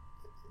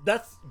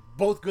 that's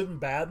both good and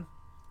bad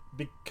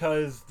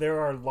because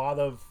there are a lot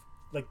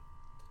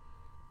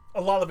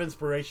of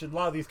inspiration. A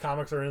lot of these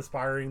comics are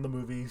inspiring the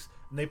movies,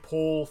 and they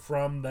pull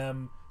from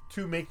them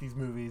to make these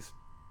movies.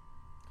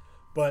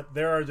 But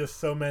there are just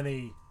so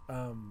many.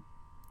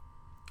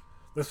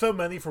 There's so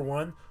many for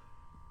one,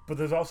 but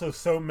there's also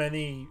so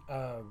many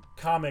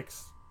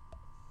comics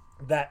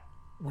that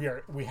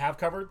we have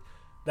covered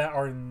that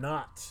are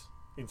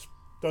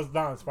does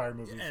not inspire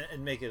movies.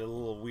 And make it a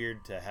little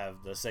weird to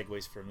have the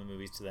segues from the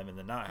movies to them and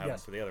then not have them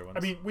for the other ones. I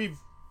mean, we've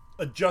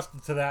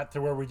adjusted to that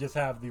to where we just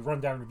have the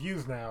rundown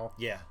reviews now.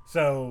 yeah,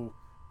 So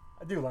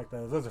I do like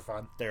those. Those are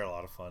fun. they're a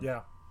lot of fun.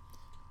 Yeah.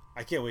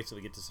 I can't wait till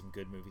we get to some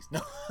good movies. No,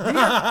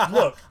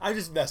 Look, I'm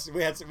just messing.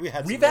 We had some we've really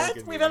had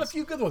good a movies.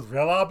 few good ones. We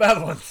had a lot of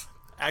bad ones.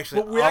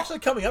 Actually, But we're actually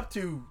coming up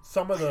to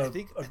some of the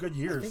good I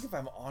years. think if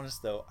I'm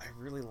honest though, I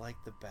really like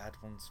the bad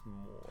ones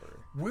more.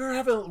 we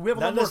have a Not lot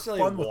more necessarily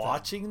fun with them.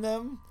 watching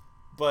them,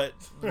 but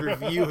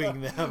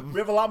reviewing them. We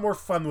have a lot more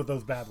fun with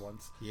those bad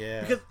ones. Yeah.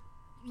 Because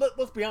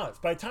let's be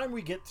honest, by the time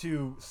we get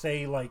to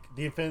say like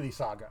the Infinity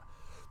Saga,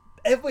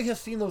 everybody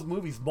has seen those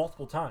movies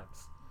multiple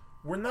times.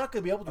 We're not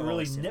going to be able to I've really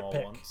only seen them all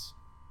nitpick. once.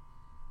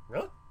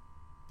 Really?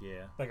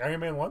 Yeah. Like Iron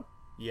Man 1?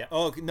 Yeah.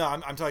 Oh okay, no,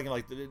 I'm talking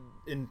like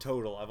in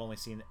total. I've only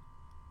seen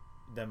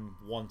them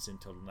once in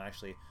total, and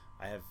actually,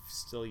 I have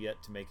still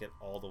yet to make it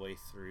all the way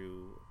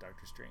through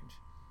Doctor Strange.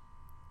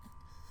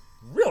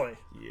 Really?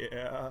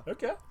 Yeah.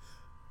 Okay.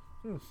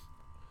 Well,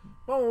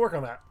 we'll work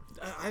on that.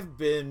 I've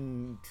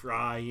been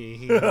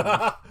trying.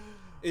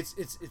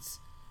 It's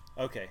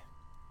okay.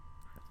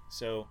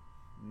 So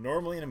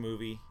normally in a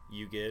movie,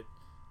 you get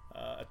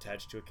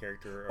attached to a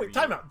character. Wait,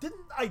 time out.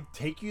 Didn't I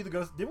take you to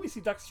go? Didn't we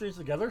see Doctor Strange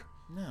together?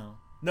 No.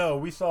 No,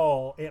 we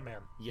saw Ant-Man.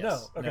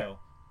 Yes. No. Okay. No.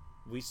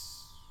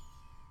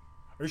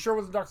 Are you sure it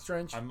wasn't Doctor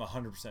Strange? I'm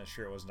 100%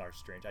 sure it wasn't Doctor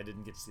Strange. I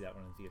didn't get to see that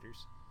one in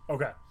theaters.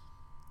 Okay.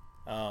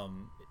 What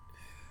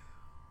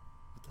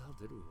the hell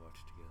did we watch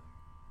together?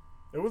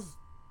 It was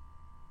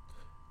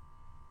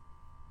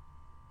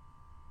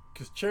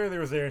because Charity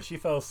was there and she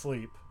fell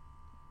asleep.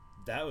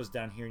 That was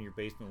down here in your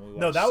basement when we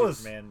watched No, that was-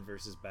 Superman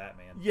versus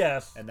Batman.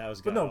 Yes, And that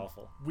was but god no,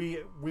 awful. We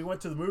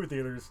went to the movie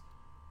theaters.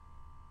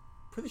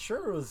 Pretty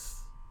sure it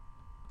was.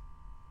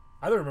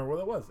 I don't remember what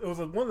it was. It was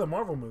one of the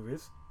Marvel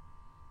movies.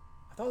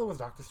 I thought it was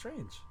Doctor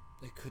Strange.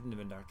 It couldn't have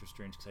been Doctor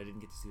Strange because I didn't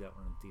get to see that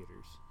one in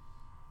theaters.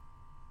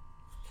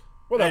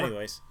 Whatever.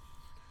 Anyways,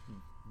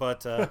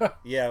 but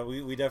yeah,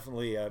 we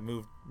definitely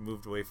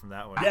moved away from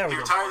that one. Yeah, He we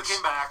did. retired and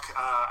came back.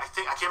 I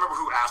can't remember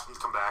who asked him to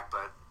come back,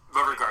 but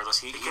Regardless,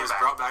 he came was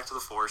back. brought back to the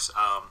Force.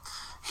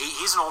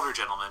 He's an older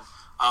gentleman.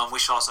 We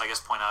should also, I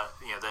guess, point out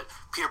that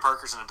Peter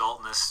Parker's an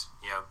adult in this.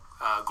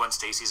 Gwen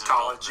Stacy's an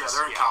college. adult. Yeah, In this.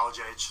 they're in college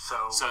age, so,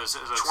 So it's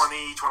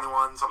 20,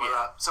 21, something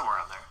like that. somewhere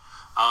around there.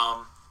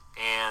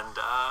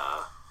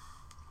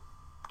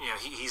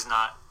 He's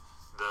not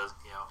the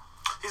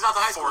He's not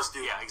the high school Force.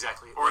 student. Yeah,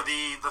 exactly. Or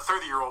the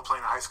 30-year-old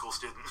playing a high school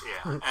student.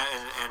 Yeah,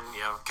 and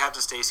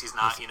Captain Stacy's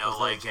not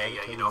like a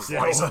Yeah, it 40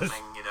 was. something.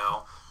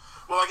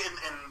 Well, like in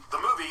the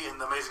movie, in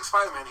The Amazing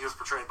Spider-Man, he was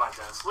portrayed by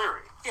Dennis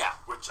Leary. Yeah.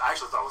 Which I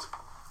actually thought was a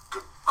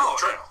good Oh,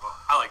 portrayal. yeah. Well,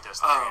 I like this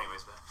theory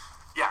anyways, but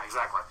Yeah,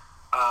 exactly.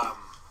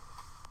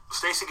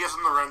 Stacy gives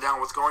him the rundown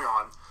of what's going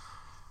on.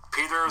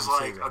 Peter's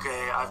say like, rundown.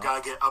 okay, I've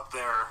got to get up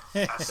there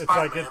as It's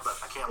Spider-Man, like but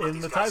I can't let in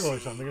these the guys title or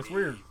see something. It's me,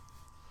 weird.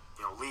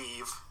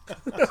 leave.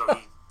 So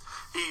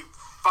he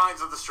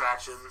finds a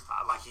distraction,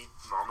 like he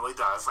normally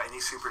does, like any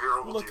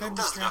superhero will do.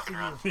 does duck and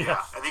run.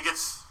 Yeah. And he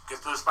gets to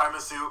the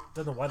Spider-Man suit.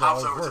 Don't know why that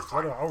hops always over to works. the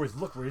Why do plane. I always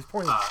look where he's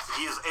pointing?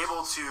 He is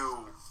able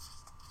to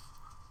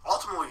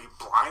ultimately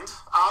blind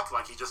Ock,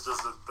 like he just does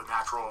the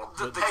natural.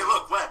 Hey,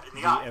 look, web in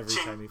the eye. Every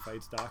Ching. time he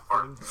fights Doc.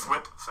 Or thing.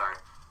 whip. Sorry,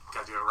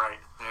 gotta do it right.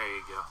 There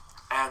you go.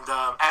 And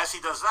as he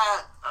does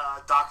that,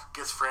 Doc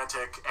gets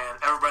frantic, and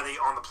everybody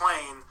on the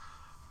plane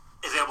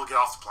is able to get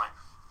off the plane.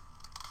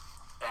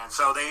 And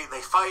so they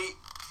fight,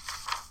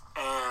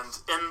 and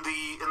in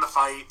the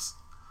fight,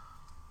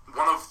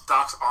 one of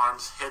Doc's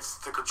arms hits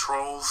the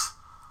controls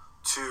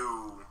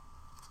to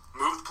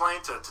move the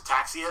plane to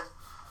taxi it,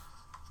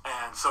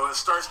 and so it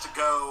starts to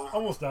go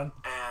Almost done.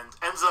 and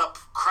ends up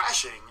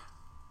crashing,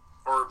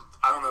 or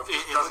I don't know if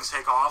it doesn't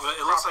take off. Well, it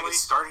looks like properly. it's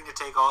starting to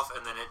take off,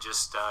 and then it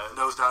just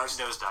Nosedives.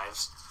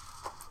 Nosedives.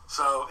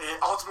 So it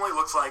ultimately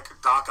looks like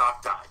Doc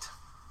Ock died.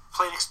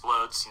 Plane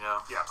explodes.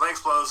 Yeah, plane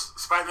explodes.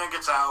 Spider-Man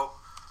gets out,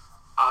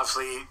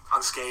 obviously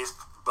unscathed,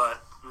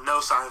 but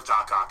no sign of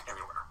Doc Ock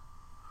anywhere.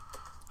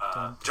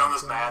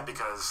 Jonah's mad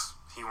because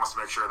he wants to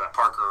make sure that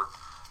Parker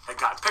had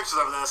gotten pictures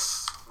of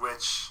this,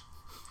 which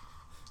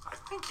I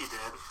think he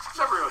did.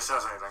 Never really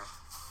says anything.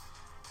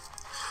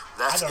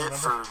 That's I don't it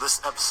remember. for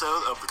this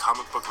episode of the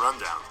Comic Book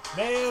Rundown.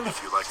 Man, If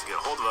you'd like to get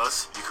a hold of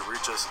us, you can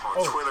reach us on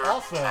Oh, Twitter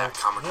also, at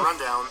Comic this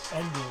Rundown,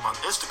 ending. on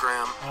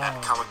Instagram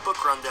at Comic Book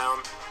Rundown,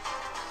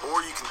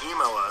 or you can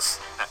email us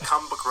at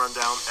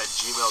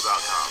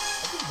comicbookrundown@gmail.com.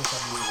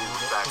 We will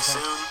be back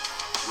soon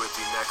with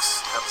the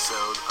next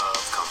episode of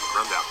Comic Book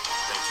Rundown.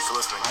 Thank you for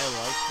listening. I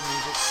liked the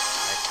music.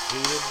 I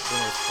hated when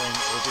it was playing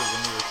over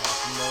when we were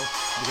talking though,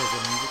 because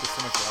the music is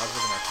so much louder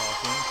than our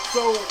talking.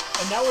 So,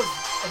 and that was,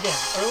 again,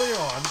 earlier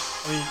on,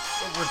 I mean,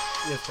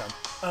 it's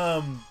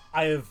done.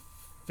 I have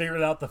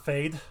figured out the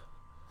fade.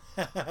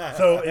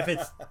 So if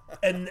it's,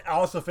 and I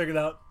also figured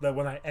out that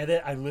when I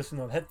edit, I listen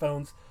on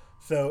headphones.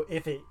 So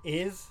if it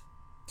is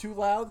too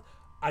loud,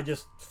 I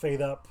just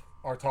fade up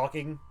our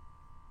talking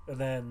and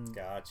then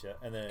Gotcha.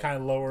 And then kind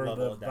of lower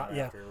level the, it down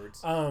yeah.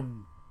 afterwards.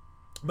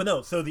 But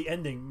no, so the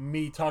ending,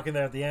 me talking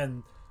there at the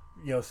end,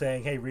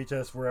 saying, hey, reach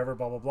us wherever,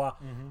 blah, blah,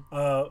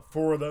 blah.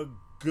 For the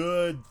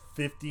good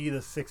 50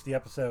 to 60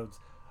 episodes,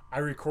 I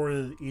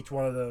recorded each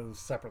one of those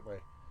separately.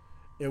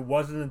 It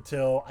wasn't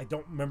until, I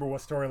don't remember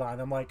what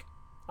storyline, I'm like,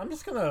 I'm going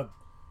to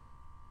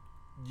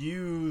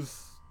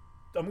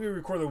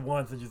record it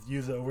once and just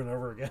use it over and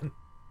over again.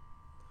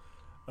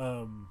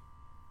 And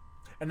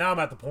now I'm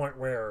at the point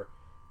where,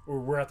 or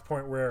we're at the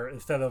point where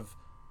instead of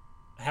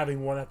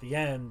having one at the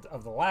end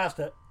of the last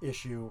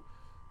issue,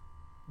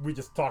 we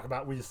just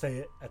say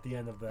it at the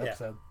end of the Yeah.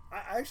 episode.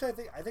 I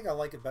think I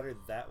like it better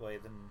that way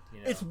than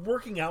It's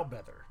working out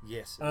better.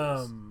 Yes. It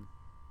is.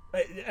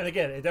 And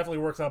again, it definitely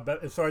works out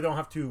better, so I don't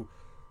have to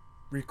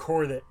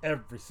record it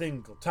every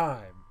single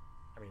time.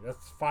 I mean,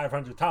 that's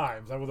 500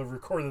 times I would have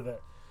recorded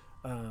it.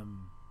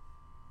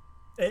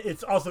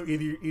 It's also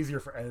easier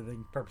for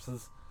editing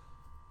purposes.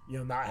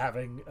 Not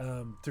having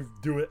to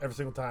do it every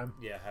single time.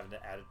 Yeah, having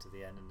to add it to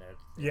the end and that.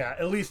 Yeah,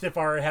 at least if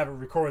I already have it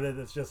recorded,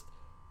 it's just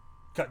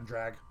cut and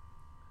drag.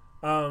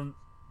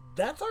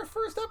 That's our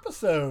first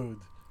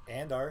episode.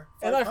 And our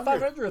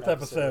 500th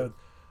episode.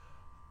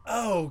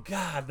 Oh,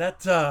 God,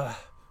 that,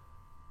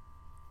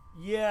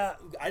 yeah.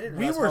 I didn't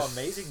We realize were how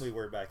amazing we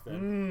were back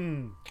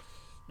then.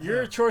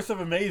 Your choice of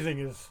amazing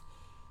is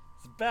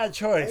it's a bad I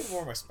choice.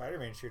 wore my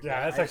Spider-Man shirt.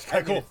 Yeah, that's I- actually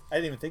kinda cool. I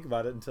didn't even think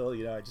about it until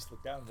I just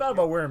looked down. Thought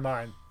about wearing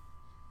mine.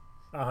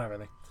 I don't have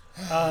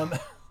anything.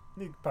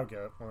 You could probably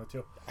get one or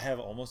two. I have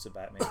almost a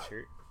Batman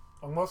shirt.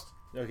 Almost.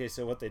 Okay,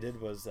 so what they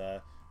did was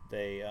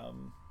they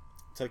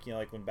took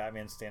like when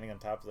Batman's standing on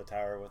top of the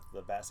tower with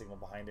the bat signal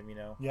behind him,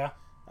 Yeah.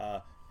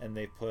 and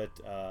they put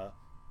the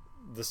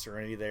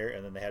Serenity there,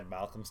 and then they had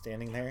Malcolm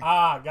standing there.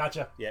 Ah,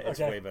 gotcha. Yeah, it's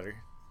okay. way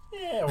better.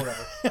 Yeah,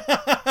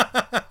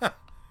 whatever.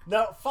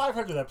 Now,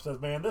 500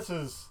 episodes, man.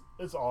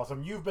 It's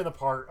awesome. You've been a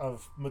part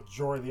of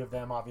majority of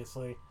them,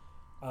 obviously.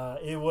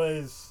 It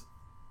was.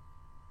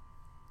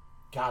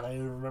 God, I don't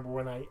even remember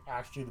when I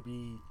asked you to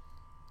be.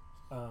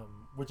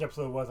 Which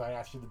episode it was I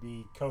asked you to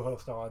be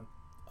co-host on?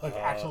 Like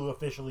actually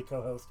officially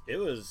co-host. It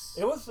was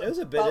a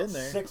a bit in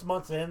there. 6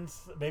 months in,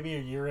 maybe a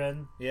year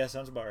in. Yeah,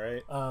 sounds about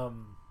right.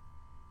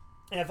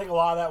 And I think a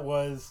lot of that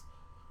was.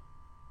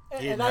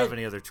 He didn't have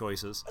any other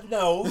choices.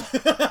 No,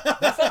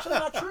 that's actually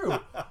not true.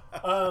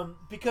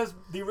 Because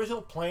the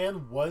original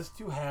plan was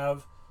to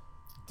have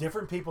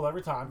different people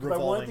every time. Because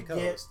I wanted to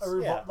Revolving get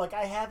co-hosts, yeah. like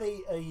I have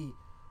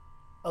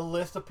a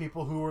list of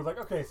people who were like,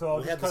 okay, so I'll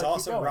We just had this kind of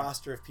awesome keep going.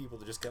 roster of people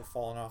that just kept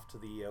falling off to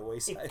the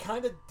wayside. It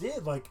kind of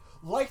did. Like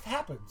life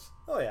happens.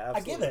 Oh yeah,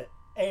 absolutely. I get it,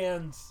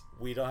 and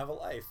We don't have a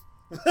life.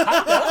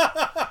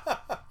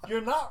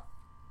 you're not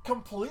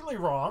completely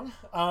wrong.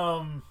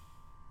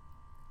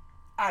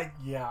 I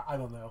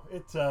don't know.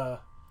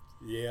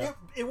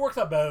 It works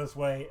out better this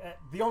way.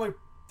 The only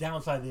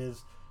downside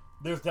is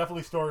there's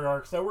definitely story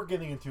arcs that we're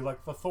getting into,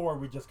 like the Thor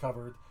we just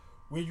covered,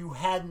 where you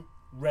hadn't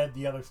read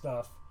the other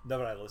stuff. No,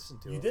 but I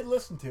listened to it. You did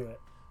listen to it,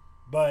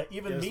 but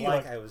even It was me,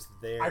 like I was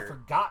there. I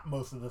forgot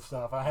most of the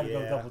stuff. I had to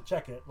go Yeah. double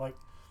check it. Like,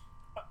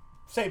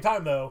 same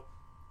time though,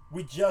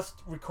 we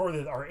just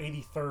recorded our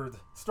 83rd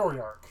story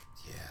arc.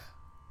 Yeah.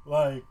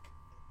 Like,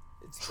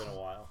 It's been a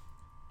while.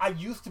 I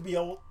used to be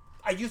able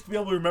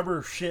to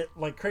remember shit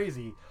like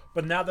crazy,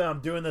 but now that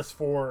I'm doing this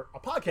for a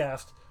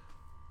podcast,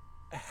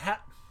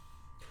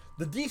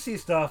 the DC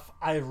stuff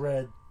I've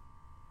read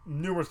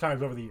numerous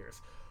times over the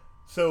years,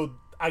 so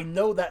I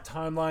know that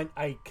timeline.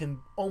 I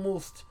can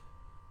almost.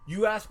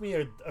 You ask me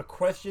a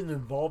question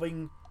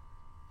involving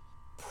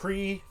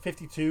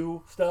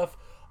pre-52 stuff,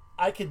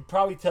 I could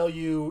probably tell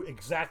you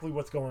exactly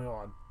what's going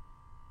on.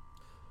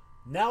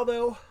 Now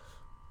though,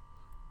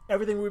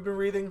 everything we've been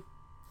reading,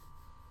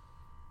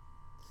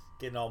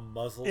 Getting all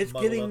muddled it's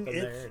up in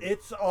there.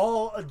 it's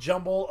all a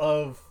jumble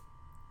of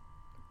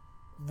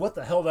what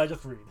the hell did I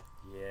just read?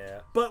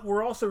 Yeah. But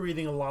we're also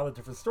reading a lot of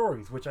different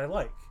stories, which I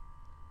like.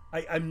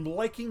 I'm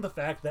liking the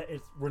fact that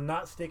we're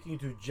not sticking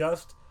to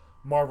just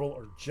Marvel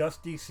or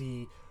just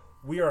DC.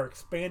 We are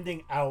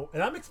expanding out,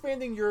 and I'm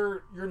expanding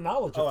your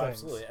knowledge of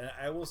things. Absolutely. And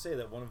I will say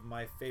that one of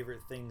my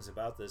favorite things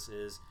about this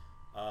is,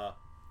 like,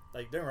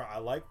 don't get me wrong, I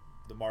like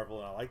the Marvel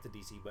and I like the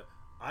DC, but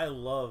I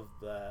love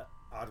the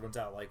odd ones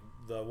out, like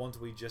the ones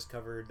we just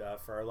covered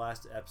for our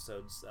last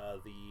episodes,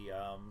 the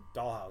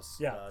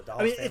Dollhouse,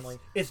 Dollhouse family.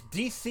 It's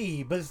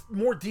DC, but it's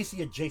more DC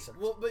adjacent.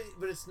 Well,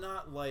 but it's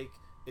not like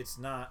it's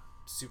not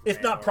Superman.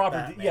 It's not or proper.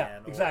 Batman, Yeah,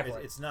 or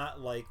exactly. It's not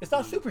like It's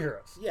not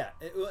superheroes. Yeah,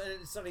 and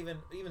it's not even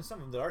some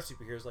of them that are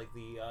superheroes, like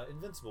the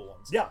Invincible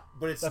ones. Yeah,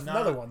 but it's that's not,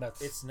 another one.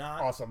 It's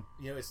not awesome.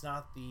 You know, it's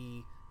not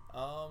the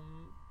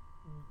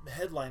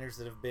headliners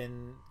that have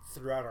been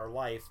throughout our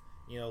life.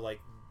 You know,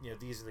 like, you know,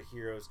 these are the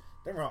heroes.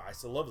 Don't get me wrong, I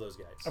still love those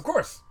guys. Of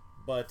course,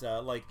 but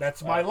like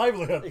that's my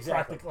livelihood.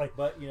 Exactly. Practically.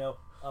 But you know,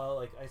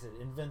 like I said,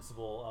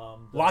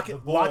 Invincible, Lock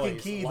and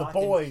Boys, Key, Lock The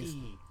and Boys,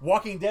 Key.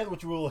 Walking Dead,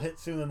 which we will hit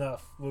soon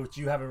enough, which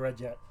you haven't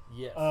read yet.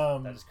 Yes,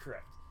 Um, that is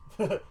correct.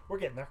 We're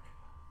getting there.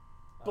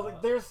 But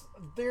like,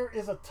 there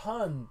is a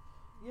ton,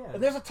 Yeah,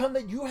 and there's a ton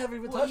that you haven't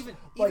even well, touched.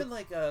 even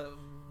like the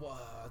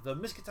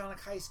Miskatonic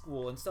High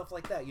School and stuff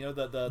like that. You know,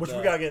 the which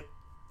we gotta get.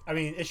 I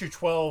mean, issue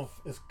 12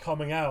 is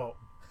coming out,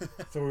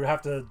 so we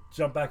have to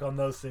jump back on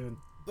those soon.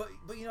 But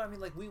you know, I mean,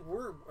 like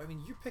you're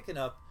picking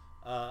up.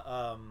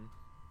 I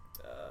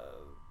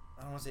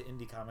don't want to say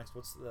indie comics.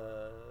 What's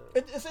the?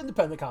 It's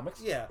independent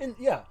comics. Yeah.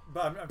 Yeah.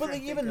 But I'm But trying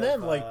like, to even think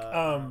then, of,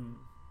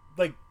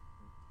 like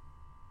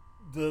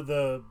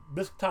the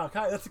Miskatonic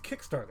High, that's a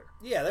Kickstarter.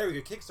 yeah, there we go.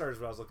 Kickstarter is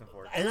what I was looking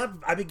for. And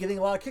I've been getting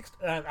a lot of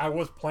Kickstarter. I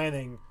was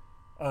planning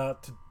to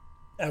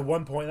at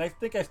one point, and I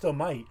think I still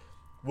might.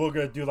 We're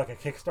gonna do like a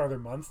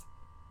Kickstarter month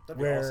That'd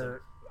be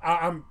where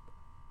awesome.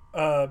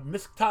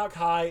 Miskatonic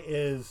High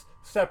is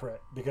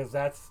separate because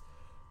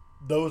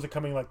those are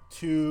coming like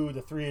 2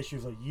 to 3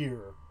 issues a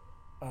year.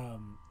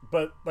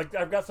 But like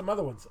I've got some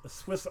other ones. A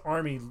Swiss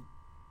Army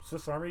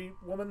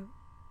woman.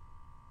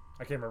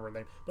 I can't remember her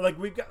name. But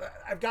like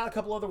I've got a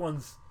couple other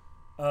ones.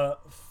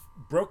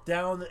 Broke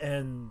Down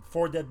and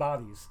 4 Dead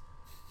Bodies.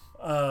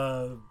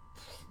 What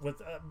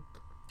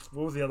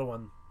was the other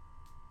one?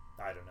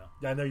 I don't know.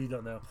 Yeah, I know you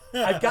don't know.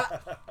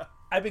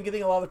 I've been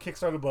getting a lot of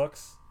Kickstarter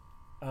books.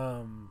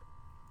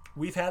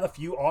 We've had a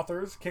few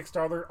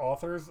Kickstarter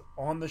authors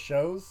on the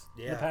shows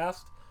in the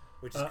past.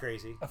 Which is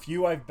crazy. A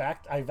few I've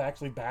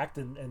actually backed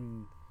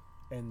and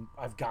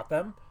I've got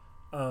them.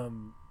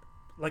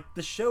 Like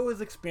the show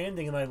is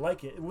expanding and I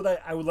like it.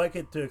 I would like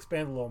it to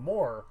expand a little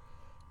more.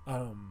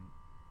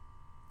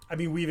 I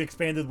mean, we've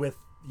expanded with,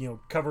 you know,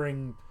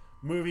 covering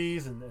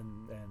movies and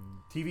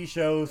TV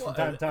shows from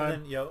time to time.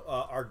 And then, you know,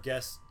 our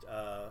guest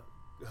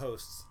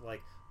hosts,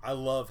 like, I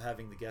love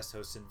having the guest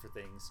hosts in for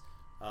things.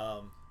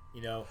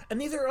 You know, and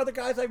these are other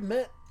guys I've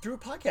met through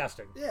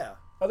podcasting. yeah,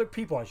 Other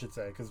people, I should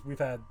say, because we've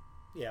had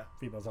yeah.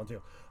 females on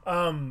too.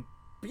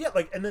 But yeah,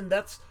 like, and then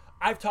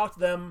I've talked to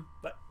them,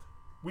 but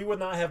we would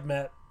not have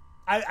met.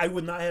 I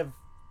would not have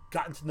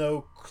gotten to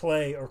know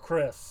Clay or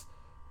Chris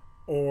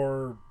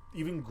or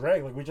even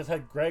Greg. Like, we just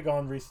had Greg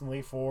on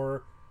recently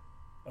for,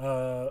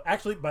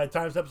 actually, by the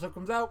time this episode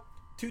comes out,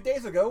 2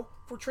 days ago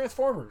for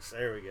Transformers.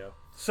 There we go.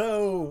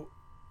 So,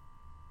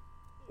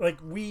 like,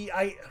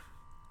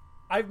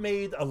 I've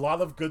made a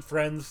lot of good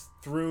friends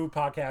through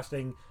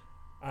podcasting.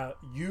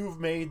 You've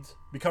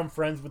become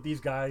friends with these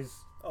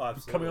guys. Oh,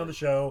 absolutely. Coming on the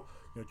show.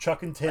 You know,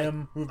 Chuck and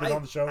Tim, who've been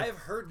on the show. I've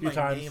heard a few my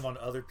times. name on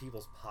other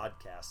people's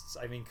podcasts.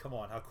 I mean, come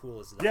on, how cool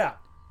is that?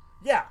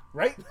 Yeah,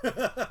 right?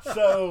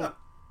 So,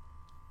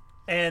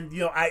 and,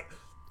 you know,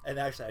 And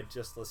actually, I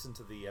just listened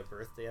to the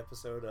birthday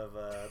episode of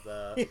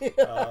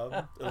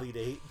the Elite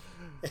Eight,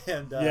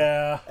 and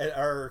at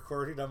our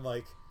recording, I'm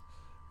like,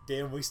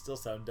 "Damn, we still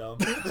sound dumb."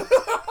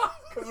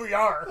 Because we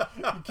are.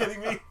 You kidding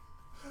me?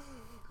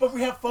 But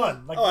we have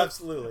fun. Like, Oh,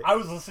 absolutely. I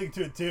was listening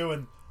to it too,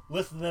 and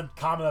listen to them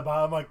comment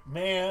about it, I'm like,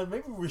 man,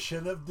 maybe we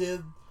shouldn't have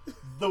did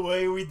the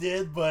way we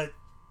did, but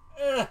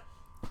here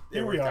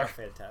we worked are. out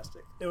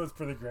fantastic. It was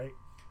pretty great.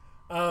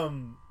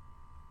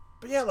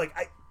 But yeah, like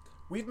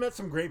we've met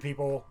some great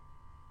people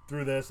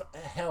through this.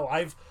 Hell,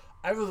 I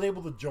was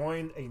able to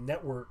join a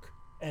network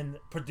and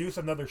produce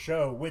another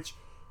show, which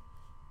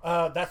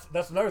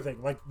that's another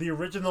thing. Like the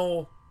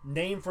original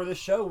name for this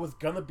show was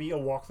gonna be A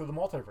Walk Through the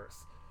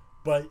Multiverse,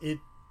 but it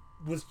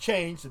was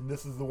changed, and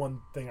this is the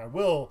one thing I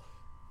will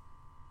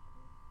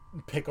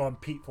pick on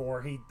Pete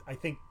for. I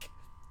think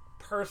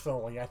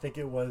personally, I think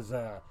it was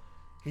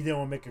he didn't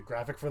want to make a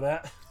graphic for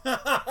that.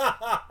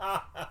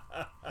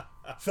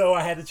 So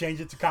I had to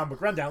change it to Comic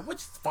Book Rundown, which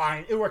is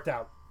fine. It worked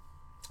out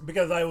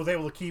because I was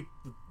able to keep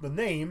the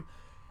name,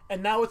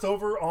 and now it's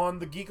over on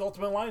the Geek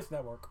Ultimate Alliance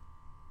Network,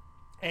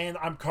 and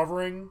I'm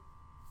covering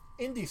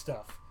indie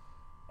stuff.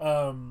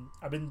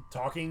 I've been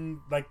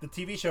talking, like, the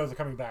TV shows are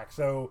coming back,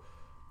 so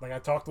like I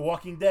talked The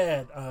Walking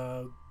Dead,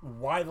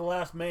 Why the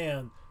Last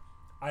Man.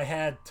 I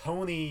had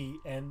Tony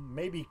and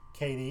maybe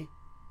Katie.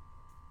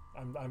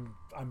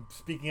 I'm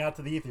speaking out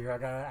to the ether here.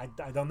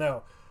 I don't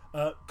know.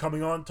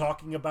 Coming on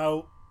talking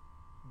about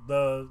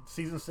the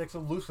season 6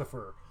 of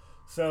Lucifer.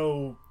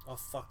 So Oh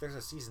fuck! There's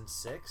a season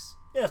 6.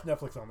 yeah, it's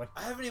Netflix only.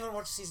 I haven't even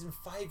watched season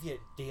 5 yet.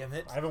 Damn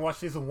it! I haven't watched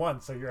season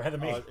 1, so you're ahead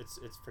of me. Oh, it's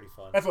pretty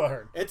fun. That's what I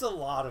heard. It's a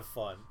lot of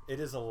fun. It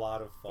is a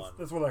lot of fun.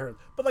 That's what I heard.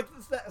 But like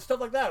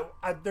stuff like that,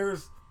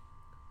 there's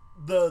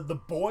the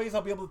boys.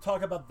 I'll be able to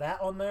talk about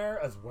that on there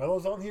as well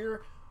as on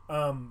here.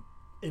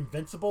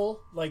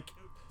 Invincible. Like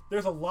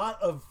there's a lot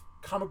of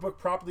comic book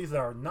properties that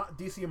are not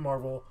DC and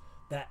Marvel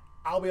that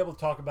I'll be able to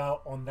talk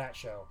about on that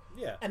show.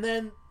 Yeah. And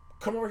then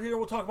come over here and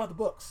we'll talk about the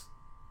books.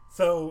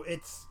 So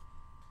it's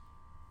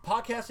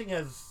podcasting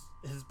has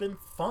been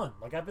fun.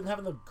 Like I've been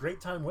having a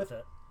great time with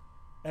it.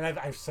 And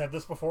I've said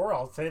this before,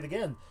 I'll say it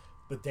again.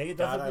 The day it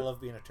doesn't God, I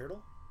love being a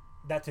turtle.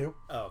 that too.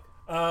 Oh,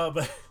 okay.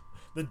 But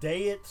the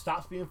day it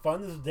stops being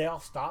fun is the day I'll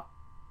stop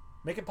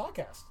making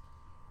podcasts.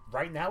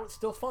 Right now it's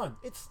still fun.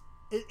 It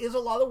is a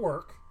lot of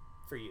work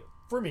For you.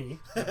 for me.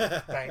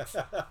 Thanks.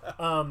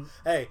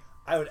 Hey,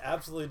 I would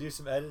absolutely do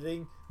some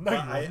editing. No,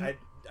 but you wouldn't.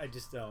 I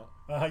just don't.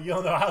 You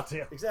don't know how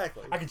to.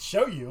 Exactly. I can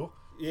show you.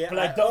 Yeah, but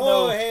I don't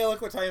oh, know. hey,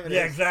 look what time it is.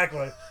 Yeah,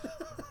 exactly.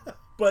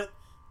 But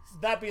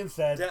that being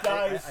said, Yeah,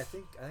 guys, I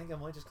think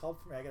Emily just called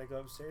for me. I gotta go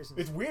upstairs. And,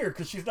 it's weird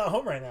because she's not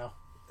home right now.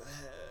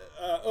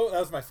 oh, that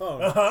was my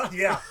phone.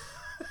 Yeah.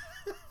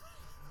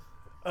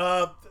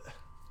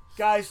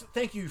 Guys,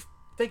 thank you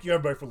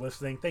everybody for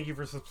listening. Thank you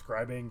for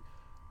subscribing.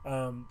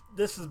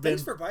 This has been.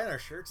 Thanks for buying our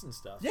shirts and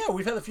stuff. Yeah,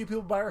 we've had a few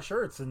people buy our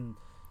shirts, and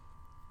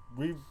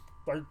we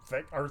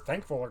are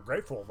thankful or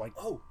grateful. Like,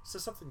 Oh, so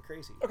something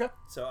crazy. okay,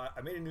 So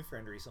I made a new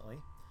friend recently,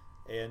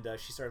 and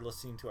she started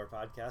listening to our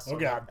podcast. Oh,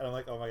 God. And I'm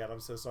like, oh my God, I'm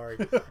so sorry.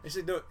 And she's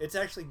like, no, it's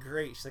actually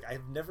great. She's like,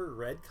 I've never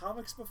read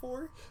comics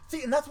before.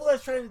 see, and that's what I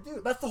was trying to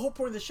do. That's the whole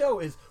point of the show.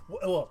 Is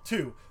well,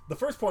 two. The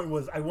first point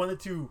was I wanted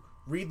to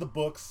read the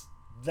books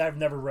that I've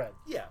never read.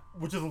 Yeah.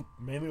 Which is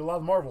mainly a lot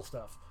of Marvel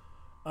stuff.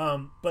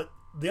 But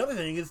the other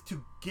thing is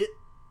to get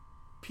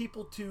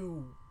people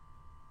to.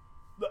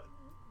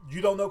 You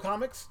don't know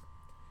comics?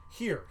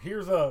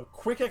 Here's a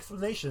quick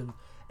explanation,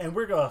 and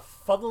we're gonna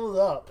funnel it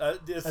up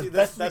as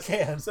best we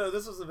can. So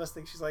this was the best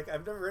thing. She's like,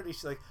 I've never read it.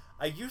 She's like,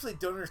 I usually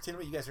don't understand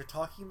what you guys are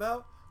talking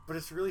about, but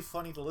it's really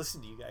funny to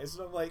listen to you guys.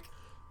 And I'm like,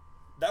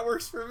 that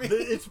works for me.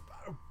 It's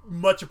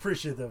much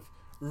appreciative,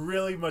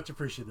 really much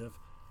appreciative.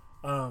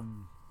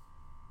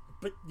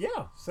 But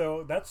yeah,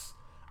 so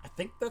I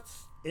think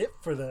that's it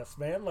for this,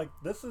 man. Like,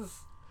 this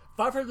is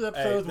 500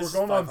 episodes. this We're is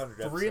going on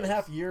 500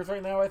 3.5 years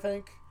right now, I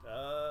think.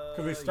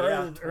 Because we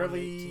started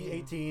early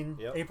 18,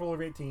 Yep. April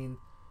of 18.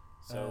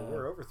 So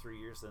we're over 3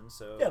 years then.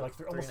 So Yeah, like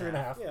almost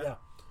 3.5. Yeah.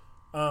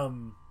 Yeah.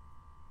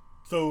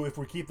 So if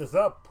we keep this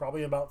up,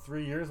 probably in about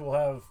 3 years we'll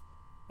have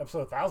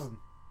episode 1,000.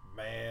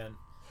 Man.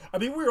 I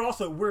mean, we're like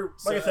So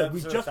I said, we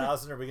episode just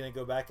 1,000. Are we gonna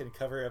go back and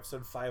cover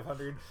episode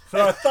 500?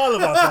 So I thought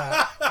about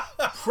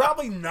that.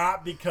 Probably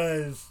not,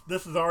 because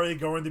this is already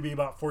going to be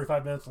about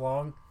 45 minutes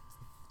long.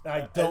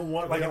 I don't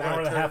want like an hour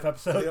and a half We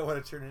episode. don't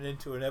want to turn it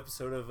into an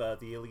episode of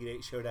the Elite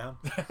Eight Showdown.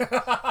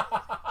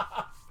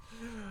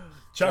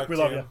 Chuck, we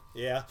love Jim.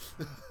 you. Yeah.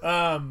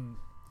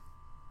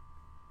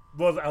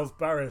 Well, I was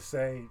about to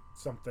say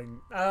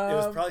something. It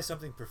was probably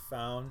something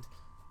profound.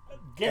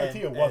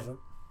 Guarantee and- it wasn't.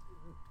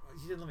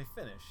 You didn't let me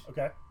finish.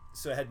 Okay.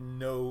 So it had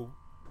no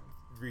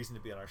reason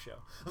to be on our show.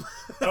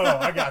 Oh,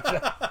 I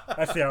gotcha.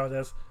 I see how it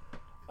is.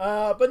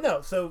 But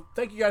no, so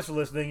thank you guys for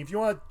listening. If you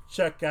want to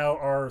check out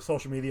our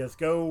social medias,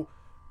 go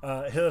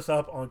hit us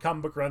up on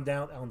Comic Book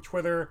Rundown on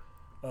Twitter.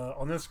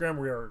 On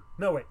Instagram,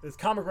 it's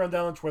Comic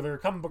Rundown on Twitter,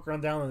 Comic Book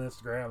Rundown on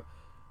Instagram.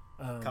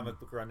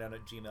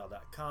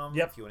 comicbookrundown@gmail.com.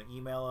 Yep. If you want to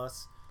email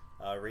us,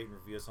 rate and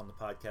review us on the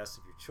podcast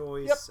of your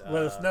choice. Yep.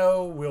 Let us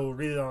know. We'll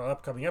read it on an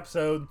upcoming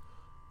episode.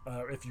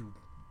 If you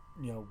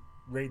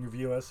rate and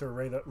review us or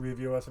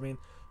review us. I mean,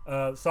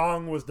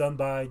 song was done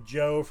by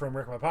Joe from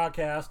Rick My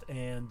Podcast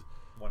and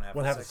One Half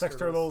of Sex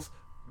Turtles.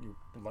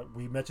 Like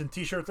we mentioned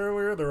T-shirts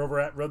earlier. They're over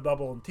at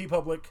Redbubble and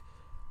TeePublic.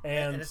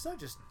 And it's not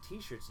just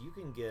T-shirts. You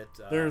can get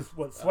there's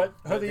sweat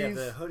they have hoodies.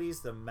 the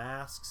hoodies, the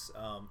masks.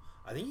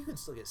 I think you can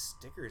still get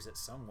stickers at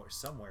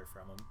somewhere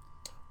from them.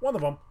 One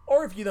of them,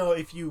 or if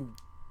you,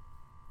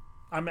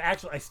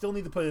 I still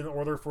need to put in an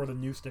order for the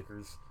new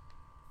stickers.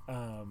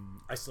 I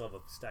still have a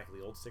stack of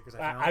the old stickers. I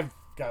found. I've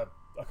got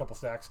a couple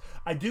stacks.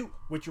 I do,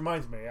 which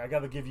reminds me, I got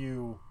to give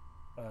you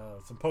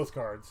some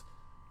postcards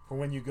for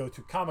when you go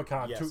to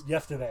Comic-Con Yes.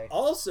 yesterday.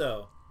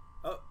 Also,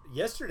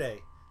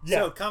 yesterday. Yeah.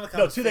 So Comic-Con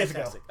No, was 2 days ago.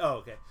 fantastic. Oh,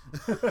 okay.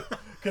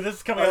 Because this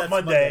is coming Oh, out that's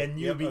Monday, and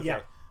you'll Yep, be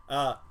okay.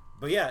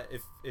 But yeah,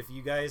 if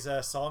you guys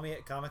saw me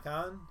at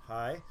Comic-Con,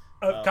 hi.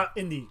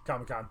 Indie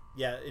Comic-Con.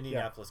 Yeah,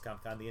 Indianapolis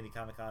Comic-Con, the Indie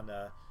Comic-Con.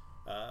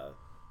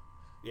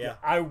 Yeah.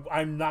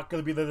 I'm not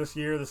going to be there this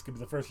year. This could be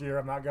the first year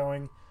I'm not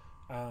going.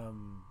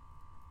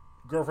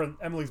 Girlfriend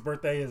Emily's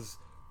birthday is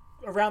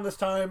around this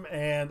time,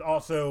 and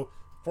also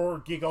for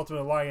Geek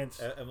Ultimate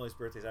Alliance Emily's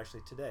birthday is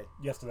actually today.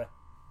 yesterday.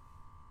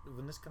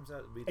 When this comes out,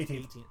 it'll be the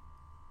 18th. 18th.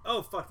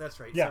 Oh, fuck, that's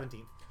right. Yeah.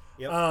 17th.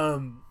 Yep.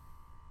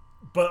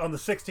 But on the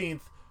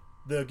 16th,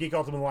 the Geek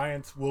Ultimate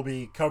Alliance will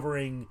be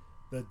covering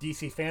the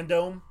DC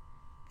Fandom.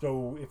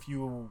 So if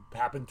you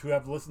happen to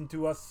have listened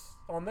to us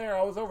on there,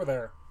 I was over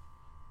there.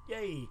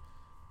 Yay!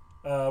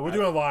 We're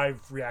doing a live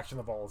reaction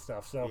of all the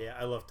stuff. So yeah,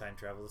 I love time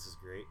travel. This is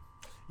great.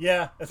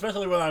 yeah,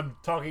 especially when I'm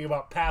talking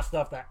about past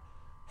stuff that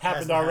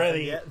happened Hasn't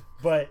already. happened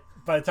But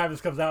by the time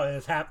this comes out, and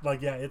it's happened.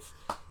 Like it's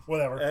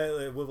whatever.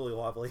 Wibbly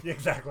wobbly.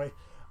 Exactly.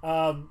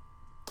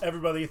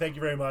 Everybody, thank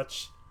you very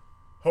much.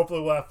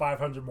 Hopefully we'll have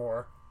 500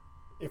 more,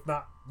 if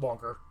not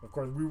longer. Of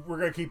course, we're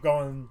going to keep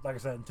going, like I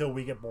said, until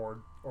we get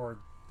bored. Or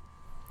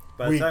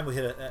By the time we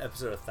hit an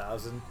episode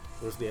 1,000,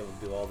 we'll just be able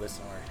to do all this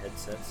on our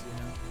headsets,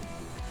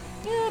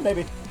 yeah,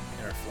 maybe.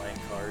 in our flying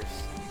cars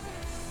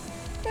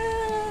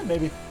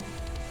Maybe.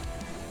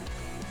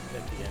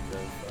 at the end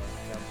of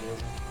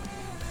capitalism.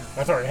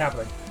 That's already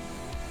happening.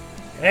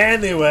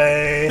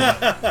 Anyway,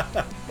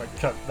 might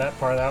cut that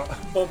part out.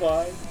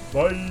 Bye-bye.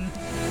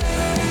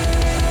 Bye.